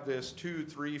have this 2,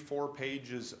 3, 4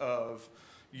 pages of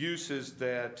uses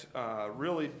that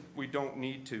really we don't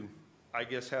need to, I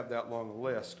guess, have that long a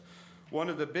list. One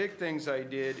of the big things I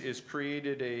did is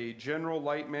created a general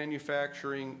light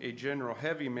manufacturing, a general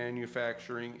heavy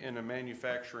manufacturing, and a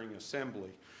manufacturing assembly.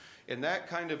 And that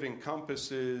kind of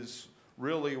encompasses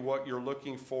really what you're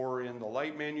looking for in the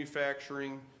light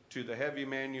manufacturing to the heavy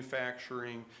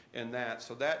manufacturing and that.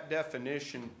 So that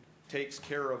definition takes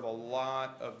care of a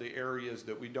lot of the areas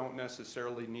that we don't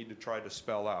necessarily need to try to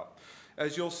spell out.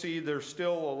 As you'll see, there's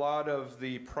still a lot of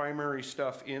the primary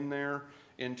stuff in there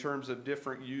in terms of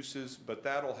different uses, but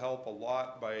that'll help a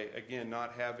lot by, again,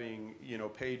 not having, you know,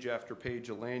 page after page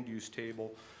a land use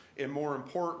table. And more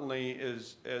importantly,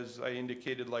 as I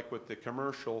indicated, like with the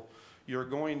commercial, you're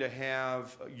going to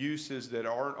have uses that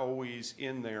aren't always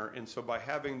in there. And so by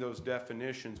having those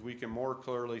definitions, we can more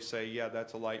clearly say, yeah,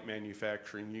 that's a light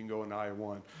manufacturing, you can go into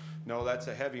I-1. No, that's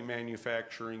a heavy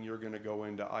manufacturing, you're going to go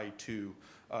into I-2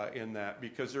 in that.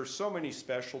 Because there's so many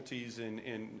specialties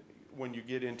in when you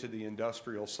get into the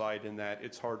industrial side in that,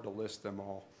 it's hard to list them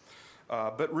all.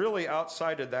 But really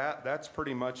outside of that, that's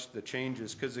pretty much the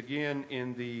changes. Because again,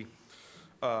 in the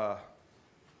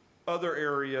other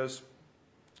areas,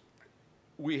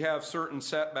 we have certain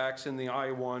setbacks in the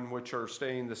I-1 which are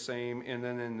staying the same, and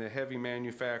then in the heavy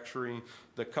manufacturing,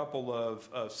 the couple of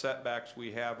setbacks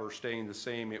we have are staying the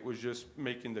same. It was just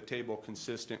making the table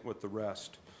consistent with the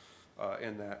rest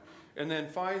in that. And then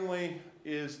finally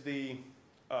is the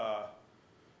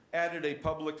added a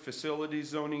public facilities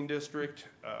zoning district.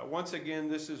 Once again,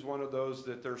 this is one of those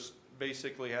that there's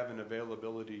basically have an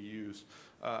availability use.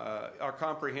 Our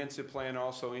comprehensive plan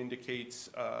also indicates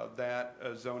that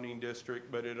a zoning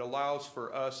district, but it allows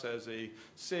for us as a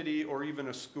city or even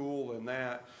a school in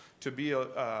that to be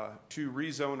to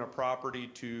rezone a property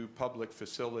to public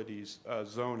facilities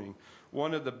zoning.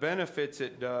 One of the benefits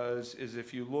it does is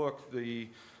if you look, the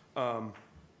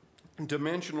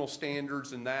dimensional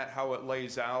standards and that, how it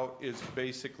lays out is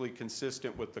basically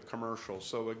consistent with the commercial.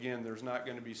 So again, there's not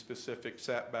going to be specific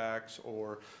setbacks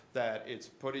or that it's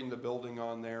putting the building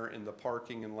on there and the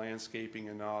parking and landscaping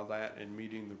and all that and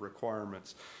meeting the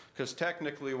requirements. Because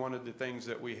technically one of the things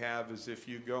that we have is if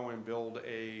you go and build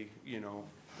a, you know,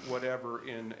 whatever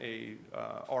in a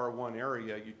R1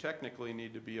 area, you technically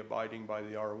need to be abiding by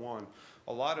the R1.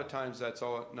 a lot of times that's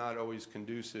not always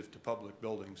conducive to public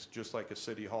buildings, just like a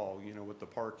city hall, you know, with the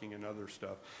parking and other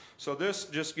stuff. So this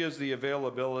just gives the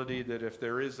availability that if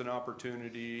there is an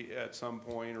opportunity at some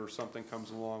point or something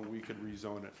comes along, we could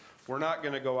rezone it. We're not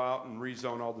going to go out and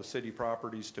rezone all the city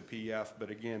properties to PF, but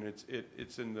again,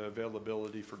 it's in the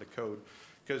availability for the code.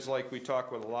 Because like we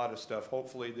talk with a lot of stuff,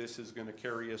 hopefully this is going to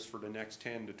carry us for the next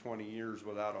 10 to 20 years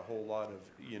without a whole lot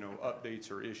of, you know, updates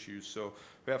or issues. So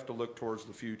we have to look towards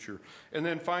the future. And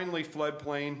then finally,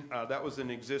 floodplain. That was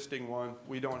an existing one.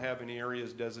 We don't have any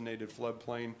areas designated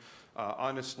floodplain.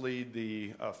 Honestly,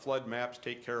 the flood maps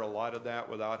take care of a lot of that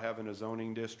without having a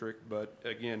zoning district. But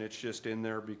again, it's just in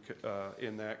there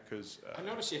because I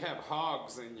notice you have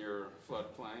hogs in your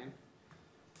floodplain.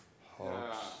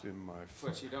 hogs in my.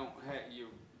 But you don't have,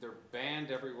 they're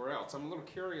banned everywhere else. I'm a little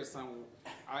curious on,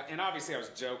 and obviously I was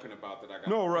joking about that I got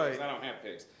No, pigs. right. I don't have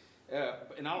pigs.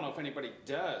 And I don't know if anybody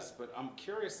does, but I'm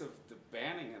curious of the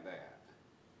banning of that.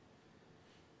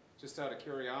 Just out of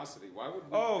curiosity, why would we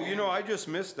Oh, you ban know, I just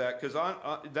missed that because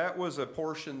that was a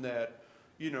portion that,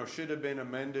 you know, should have been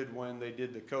amended when they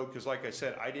did the code. Because like I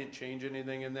said, I didn't change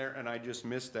anything in there and I just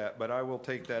missed that, but I will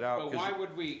take that out. But 'cause why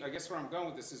would we, I guess where I'm going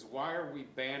with this is why are we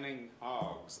banning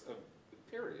hogs,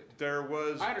 period? there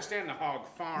was. I understand the hog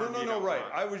farm. No, you no, don't right.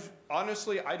 want. I was,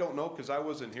 honestly, I don't know because I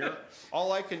wasn't here.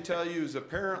 All I can tell you is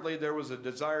apparently there was a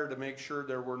desire to make sure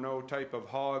there were no type of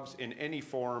hogs in any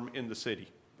form in the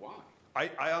city. Why?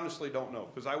 I honestly don't know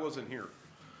because I wasn't here.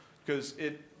 Because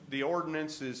the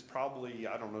ordinance is probably,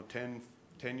 I don't know,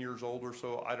 10 years old or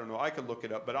so. I don't know. I could look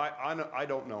it up, but I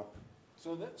don't know.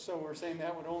 So we're saying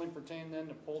that would only pertain then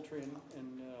to poultry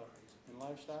and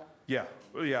livestock? Yeah,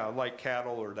 like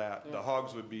cattle or that. The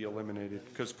hogs would be eliminated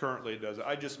because currently it does.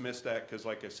 I just missed that because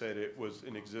like I said, it was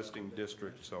an existing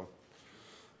district, so.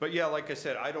 But yeah, like I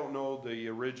said, I don't know the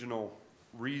original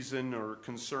reason or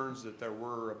concerns that there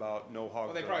were about no hog.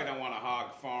 Well, they probably don't want a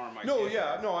hog farm. No,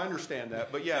 yeah, no, I understand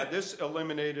that. But yeah, this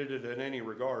eliminated it in any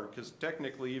regard because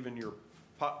technically even your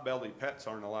pot-bellied pets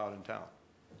aren't allowed in town.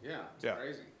 Yeah, it's Yeah,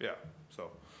 crazy. yeah,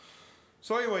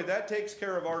 so anyway, that takes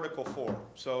care of Article 4.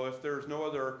 So if there's no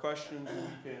other questions,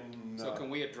 we can. So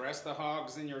can we address the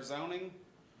hogs in your zoning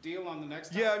deal on the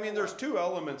next? Yeah, I article? mean, there's two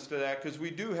elements to that because we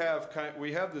do have,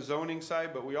 we have the zoning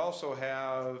side, but we also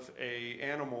have a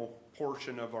animal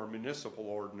portion of our municipal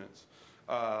ordinance.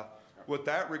 With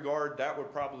that regard, that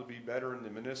would probably be better in the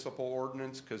municipal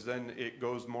ordinance because then it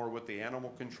goes more with the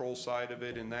animal control side of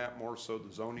it and that more so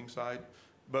the zoning side.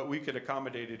 But we could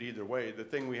accommodate it either way. The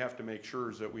thing we have to make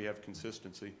sure is that we have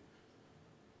consistency.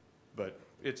 But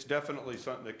it's definitely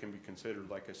something that can be considered.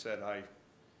 Like I said, I'd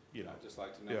just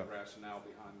like to know the rationale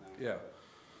behind that. Yeah.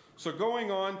 So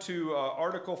going on to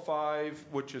Article 5,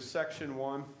 which is Section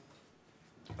 1.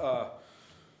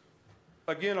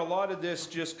 Again, a lot of this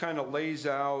just kind of lays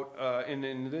out, and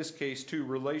in this case too,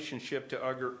 relationship to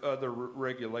other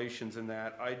regulations and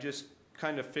that. I just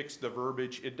kind of fixed the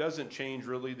verbiage. It doesn't change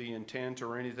really the intent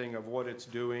or anything of what it's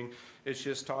doing. It's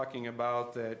just talking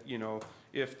about that, you know,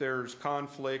 if there's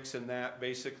conflicts and that,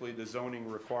 basically the zoning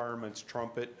requirements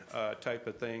trump it type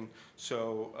of thing.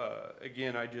 So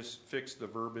again, I just fixed the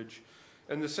verbiage.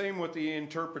 And the same with the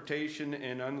interpretation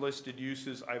and unlisted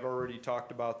uses. I've already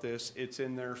talked about this. It's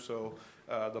in there. So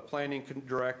the planning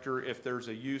director, if there's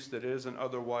a use that isn't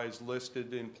otherwise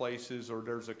listed in places or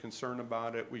there's a concern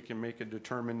about it, we can make a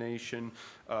determination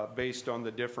based on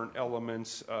the different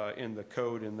elements in the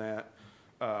code in that.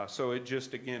 So it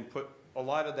just, again, a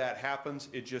lot of that happens.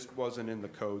 It just wasn't in the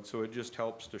code. So it just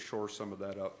helps to shore some of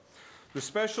that up. The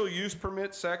special use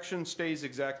permit section stays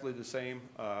exactly the same.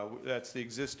 That's the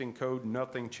existing code.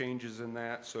 Nothing changes in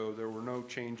that. So there were no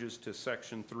changes to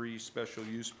Section 3 special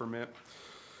use permit.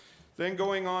 Then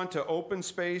going on to open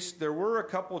space, there were a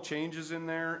couple changes in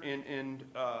there, and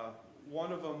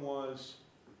one of them was,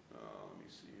 let me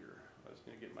see here. I was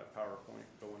going to get my PowerPoint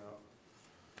going up.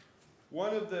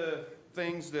 One of the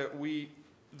things that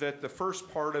the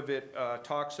first part of it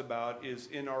talks about is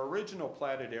in our original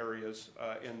platted areas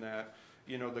in that,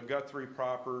 you know, the Guthrie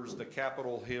propers, the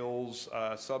Capitol Hills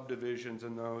subdivisions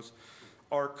and those.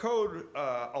 Our code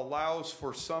allows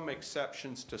for some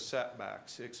exceptions to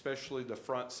setbacks, especially the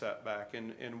front setback.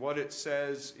 And what it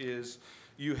says is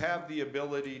you have the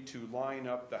ability to line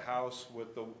up the house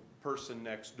with the person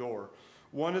next door.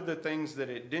 One of the things that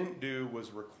it didn't do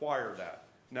was require that.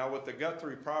 Now with the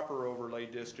Guthrie proper overlay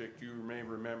district, you may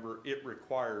remember, it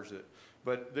requires it.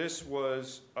 But this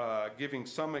was giving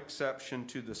some exception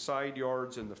to the side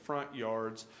yards and the front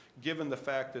yards, given the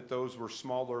fact that those were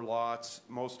smaller lots.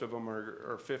 Most of them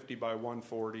are 50 by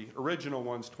 140. Original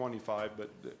one's 25, but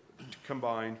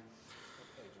combined.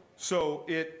 So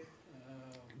it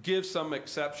give some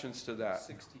exceptions to that.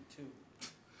 62.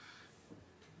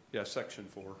 Yeah, section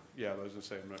 4. Yeah, I was gonna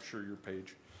say, I'm not sure your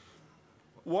page.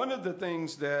 One of the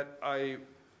things that I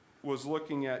was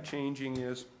looking at changing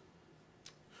is,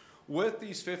 with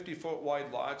these 50-foot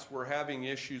wide lots, we're having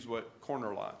issues with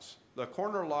corner lots. The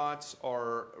corner lots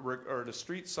or the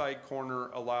street side corner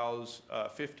allows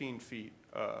 15 feet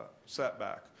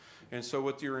setback. And so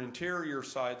with your interior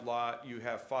side lot, you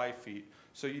have 5 feet.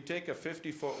 So you take a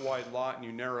 50-foot wide lot and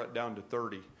you narrow it down to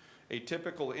 30. A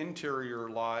typical interior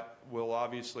lot will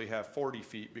obviously have 40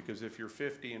 feet, because if you're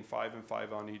 50 and 5 and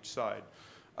 5 on each side,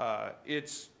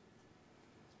 it's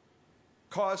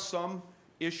caused some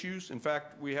issues. In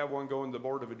fact, we have one going to the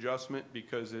Board of Adjustment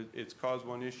because it's caused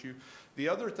one issue. The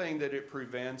other thing that it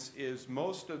prevents is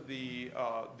most of the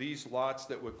these lots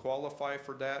that would qualify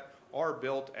for that are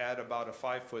built at about a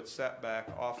 5-foot setback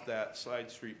off that side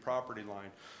street property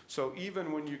line. So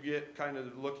even when you get kind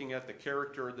of looking at the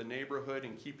character of the neighborhood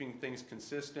and keeping things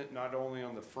consistent, not only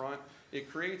on the front, it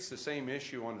creates the same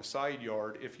issue on the side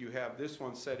yard if you have this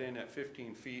one set in at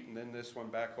 15 feet and then this one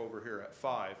back over here at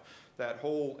 5. That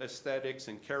whole aesthetics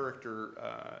and character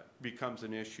becomes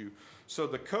an issue. So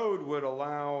the code would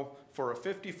allow for a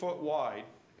 50-foot wide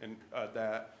and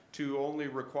that to only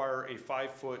require a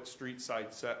 5-foot street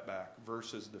side setback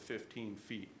versus the 15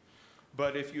 feet.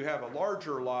 But if you have a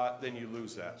larger lot, then you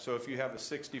lose that. So if you have a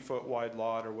 60-foot wide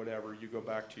lot or whatever, you go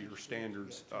back to your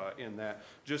standards in that,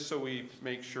 just so we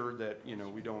make sure that, you know,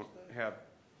 we don't have,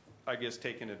 I guess,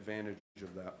 taken advantage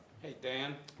of that. Hey,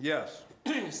 Dan, Yes.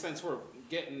 since we're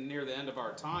getting near the end of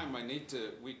our time, I need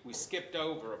to, we skipped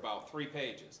over about 3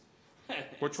 pages.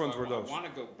 Which ones were those? I want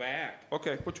to go back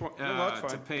Okay, which one? No, that's to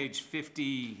fine. page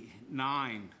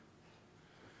 59.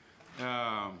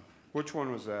 Which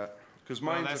one was that? Because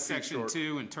Well, mine's that's a few section short.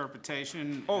 2,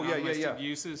 interpretation. Oh, yeah, yeah, list yeah. of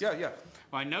uses. Yeah, yeah.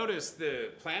 Well, I noticed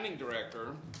the planning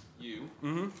director, you,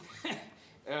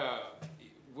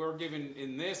 we're giving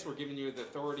you the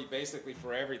authority basically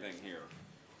for everything here.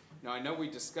 Now, I know we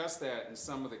discussed that in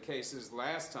some of the cases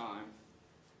last time,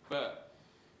 but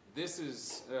this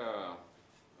is,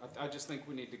 I just think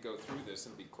we need to go through this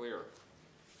and be clear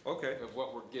Okay. of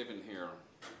what we're given here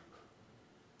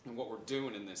and what we're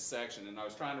doing in this section. And I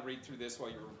was trying to read through this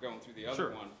while you were going through the other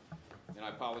Sure. one, and I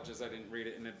apologize I didn't read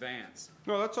it in advance.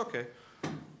 No, that's okay.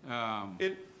 And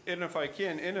if I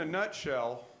can, in a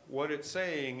nutshell, what it's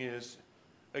saying is,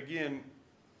 again,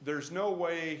 there's no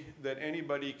way that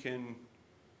anybody can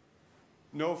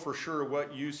know for sure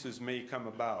what uses may come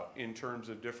about in terms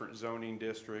of different zoning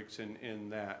districts and in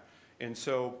that. And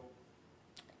so,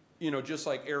 you know, just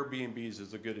like Airbnbs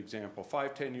is a good example.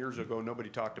 5-10 years ago, nobody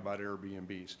talked about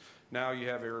Airbnbs. Now you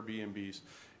have Airbnbs.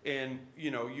 And,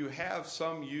 you know, you have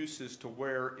some uses to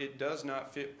where it does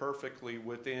not fit perfectly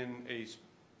within a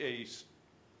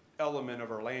element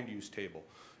of our land use table.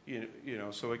 You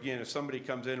know, so again, if somebody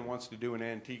comes in and wants to do an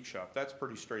antique shop, that's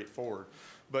pretty straightforward.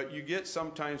 But you get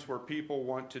sometimes where people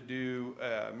want to do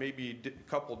maybe a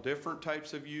couple different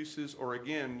types of uses, or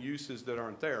again, uses that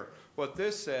aren't there. What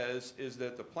this says is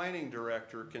that the planning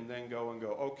director can then go and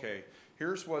go, okay,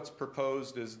 here's what's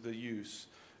proposed as the use.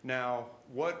 Now,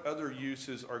 what other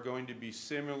uses are going to be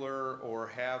similar or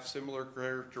have similar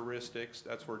characteristics?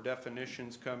 That's where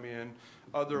definitions come in,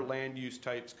 other land use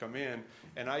types come in,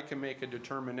 and I can make a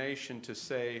determination to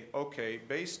say, okay,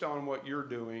 based on what you're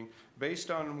doing,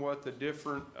 based on what the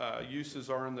different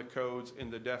uses are in the codes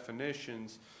and the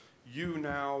definitions, you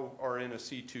now are in a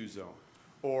C2 zone,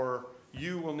 or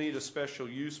you will need a special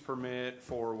use permit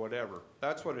for whatever.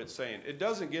 That's what it's saying. It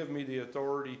doesn't give me the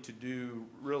authority to do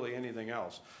really anything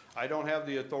else. I don't have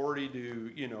the authority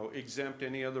to, you know, exempt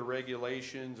any other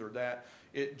regulations or that.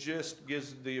 It just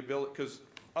gives the ability, because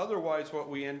otherwise what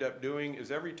we end up doing is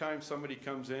every time somebody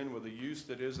comes in with a use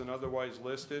that isn't otherwise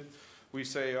listed, we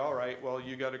say, all right, well,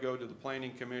 you got to go to the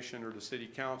planning commission or the city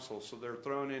council. So they're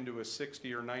thrown into a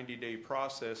 60 or 90-day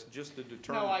process just to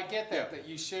determine. No, I get that, Yeah. that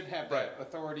you should have Right. that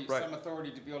authority, Right. some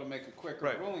authority to be able to make a quicker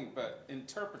Right. ruling, but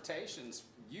interpretations,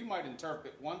 you might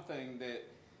interpret one thing that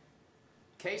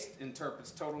Case interprets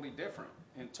totally different.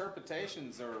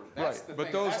 Interpretations are, that's Right, the but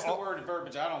thing, those that's the all- word and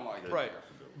verbiage I don't like. Right,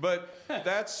 but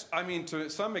that's, I mean, to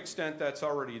some extent, that's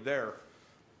already there.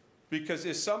 Because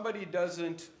if somebody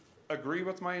doesn't agree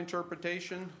with my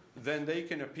interpretation, then they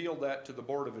can appeal that to the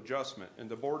Board of Adjustment. And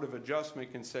the Board of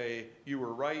Adjustment can say, you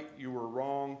were right, you were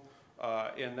wrong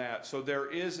in that. So there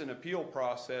is an appeal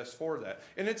process for that.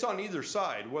 And it's on either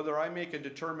side, whether I make a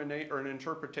determination or an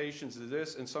interpretation to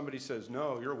this and somebody says,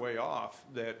 no, you're way off,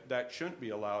 that shouldn't be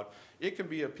allowed. It can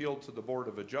be appealed to the Board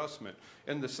of Adjustment,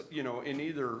 and this, you know, in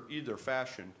either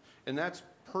fashion. And that's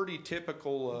pretty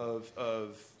typical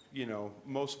of you know,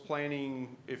 most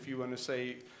planning, if you want to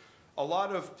say, a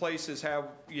lot of places have,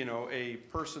 you know, a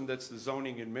person that's the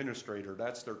zoning administrator,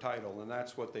 that's their title, and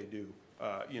that's what they do,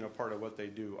 you know, part of what they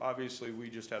do. Obviously, we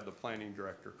just have the planning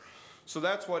director. So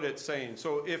that's what it's saying.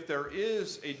 So if there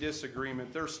is a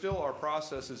disagreement, there still are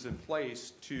processes in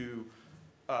place to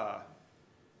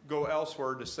go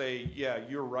elsewhere to say, yeah,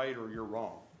 you're right or you're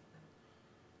wrong.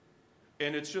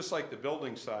 And it's just like the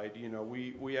building side, you know,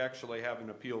 we actually have an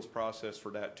appeals process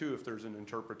for that too, if there's an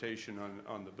interpretation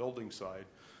on the building side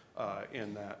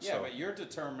in that. Yeah, So- but you're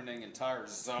determining entire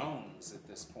zones at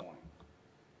this point.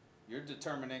 You're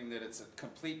determining that it's a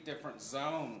complete different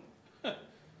zone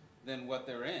than what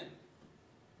they're in.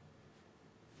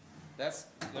 That's,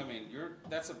 I mean,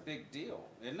 that's a big deal,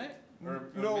 isn't it? Or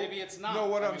No, maybe it's not. No,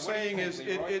 what I I'm mean, what do you saying think, is,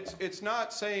 Leroy? it's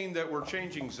not saying that we're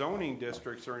changing zoning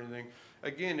districts or anything.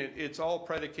 Again, it's all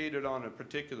predicated on a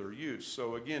particular use.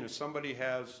 So again, if somebody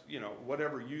has, you know,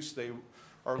 whatever use they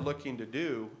are looking to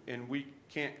do, and we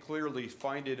can't clearly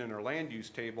find it in our land use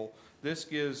table, this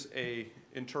gives a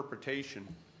interpretation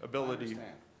I ability.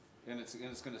 understand. And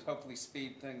it's gonna hopefully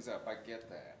speed things up, I get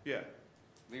that. Yeah,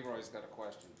 Leroy's got a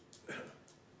question.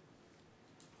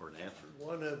 Or an answer.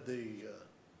 One of the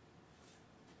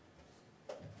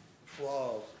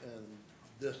flaws in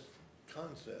this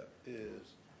concept is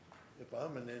if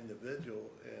I'm an individual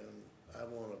and I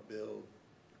want to build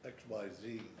X, Y,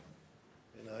 Z,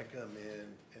 and I come in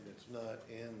and it's not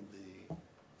in the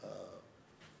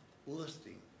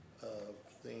listing of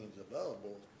things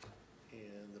available,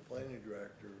 and the planning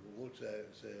director looks at it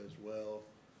and says, well,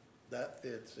 that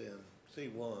fits in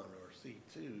C1 or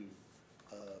C2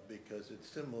 because it's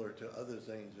similar to other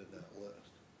things in that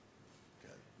list.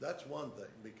 Okay, that's one thing,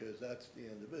 because that's the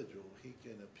individual. He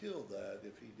can appeal that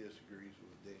if he disagrees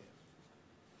with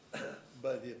Dan.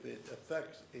 But if it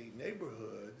affects a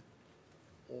neighborhood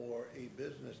or a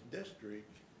business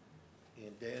district,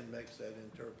 and Dan makes that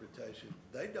interpretation,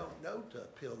 they don't know to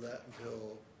appeal that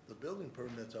until the building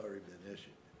permit's already been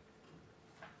issued.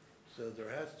 So there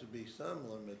has to be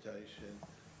some limitation,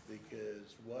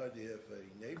 because what if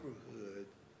a neighborhood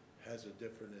has a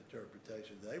different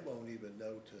interpretation? They won't even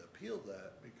know to appeal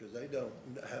that, because they don't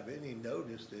have any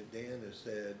notice that Dan has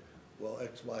said, well,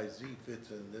 X, Y, Z fits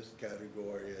in this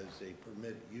category as a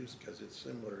permitted use because it's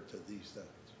similar to these things.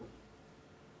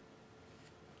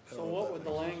 I So don't know what if would that the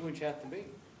makes sense. language have to be?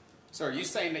 So are you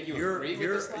saying that you You're, agree with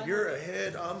you're, this language? you're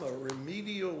ahead, I'm a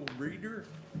remedial reader,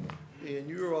 and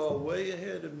you're all way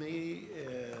ahead of me,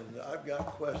 and I've got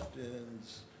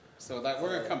questions. So that,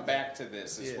 we're gonna come back to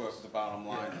this, is Yes. what the bottom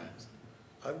line is.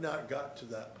 I've not got to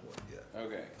that point yet.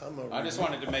 Okay. I'm I just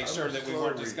wanted to make I'm sure a that we slow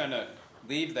weren't just reader. gonna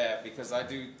leave that, because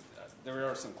there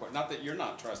are some, not that you're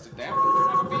not trusted, Dan, but you're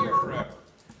not gonna be here forever.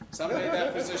 Someday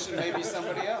that position may be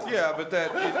somebody else. yeah, but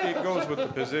it goes with the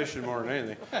position more than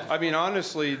anything. I mean,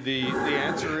 honestly, the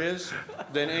answer is,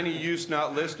 then any use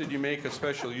not listed, you make a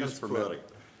special use permit.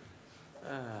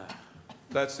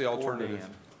 That's the alternative.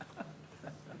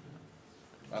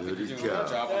 I think you're Good doing a good job.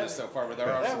 job on this so far, but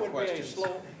there are That some would be a questions.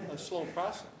 slow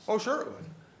process. Oh, sure it would.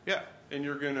 Yeah, and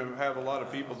you're gonna have a lot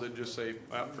of people that just say,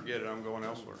 well, forget it, I'm going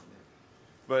elsewhere.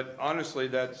 But honestly,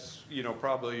 that's, you know,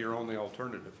 probably your only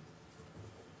alternative.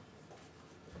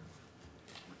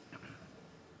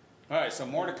 All right, so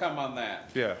more to come on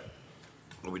that. Yeah.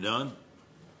 Are we done?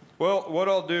 Well, what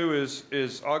I'll do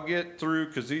is I'll get through,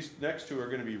 because these next two are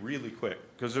gonna be really quick,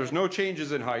 because there's no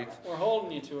changes in height. We're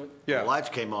holding you to it. The Yeah, lights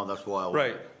came on, that's why.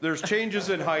 right. There's changes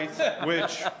in height,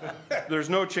 which there's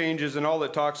no changes, and all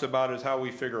it talks about is how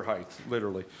we figure height,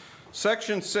 literally.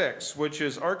 Section 6, which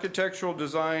is architectural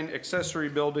design, accessory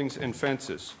buildings, and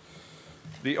fences.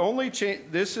 The only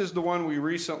change, this is the one we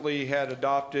recently had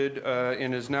adopted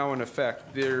and is now in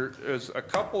effect. There is a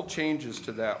couple changes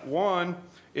to that. One,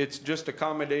 it's just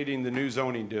accommodating the new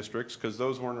zoning districts, because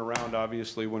those weren't around,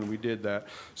 obviously, when we did that.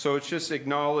 So it's just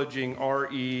acknowledging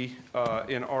RE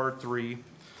in R3.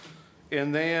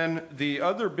 And then the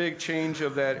other big change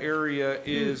of that area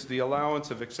is the allowance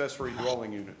of accessory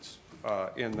dwelling units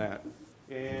in that.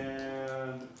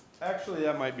 And actually,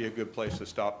 that might be a good place to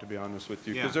stop, to be honest with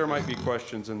you, because there might be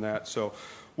questions in that. So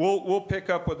we'll pick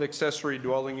up with accessory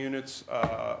dwelling units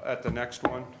at the next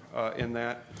one in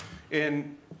that.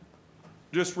 And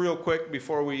just real quick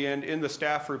before we end, in the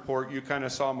staff report, you kind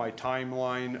of saw my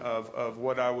timeline of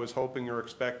what I was hoping or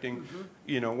expecting.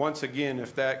 You know, once again,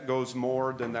 if that goes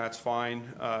more, then that's fine,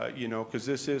 you know, because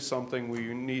this is something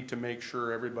we need to make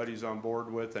sure everybody's on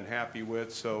board with and happy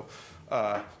with. So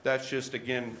That's just,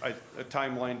 again, a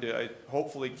timeline to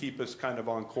hopefully keep us kind of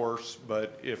on course,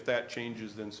 but if that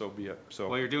changes, then so be it, so.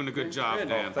 Well, you're doing a good job, Good.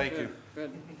 Dan. Thank you.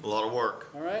 Good, A lot of work.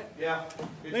 all right. Yeah.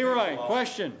 Leroy,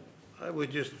 question? I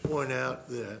would just point out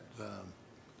that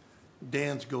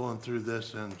Dan's going through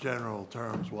this in general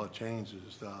terms, what changes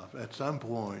and stuff. At some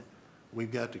point,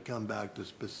 we've got to come back to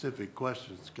specific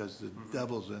questions because the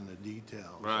devil's in the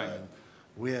details. Right. And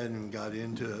we hadn't even got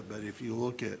into it, but if you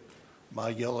look at my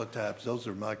yellow tabs, those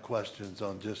are my questions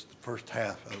on just the first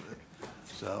half of it.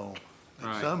 So at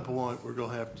Right. some point, we're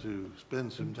gonna have to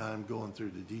spend some time going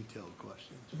through the detailed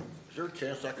questions. Is there a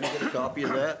chance I can get a copy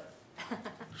of that?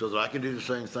 So that I can do the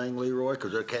same thing, Leroy,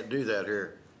 because I can't do that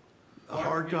here. A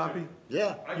hard copy?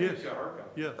 Yeah, Yes.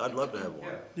 Yeah, I'd love to have one.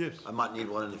 yes. I might need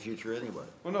one in the future anyway.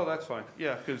 Well, no, that's fine,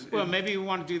 yeah, because. Well, maybe you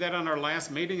want to do that on our last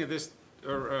meeting of this,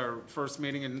 or first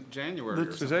meeting in January or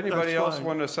Let's- something. Does anybody That's else fine.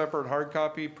 want a separate hard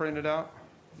copy printed out?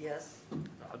 Yes.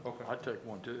 I'd take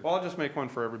one too. Well, I'll just make one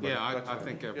for everybody. Yeah, That's I fine.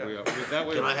 think Yeah. that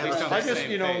way Can we're I at have least a- on the I just,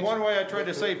 same you know, page. one way I tried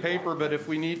to say paper, but if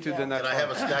we need to, then that's Can I fine.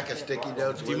 have a stack of sticky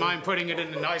notes with Do you it? mind putting it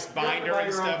in a nice binder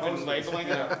and stuff and labeling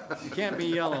it? You can't be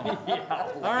yellow.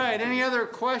 All right, any other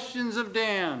questions of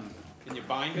Dan? Can you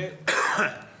bind it?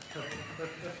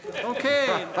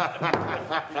 Okay.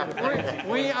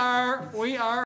 We are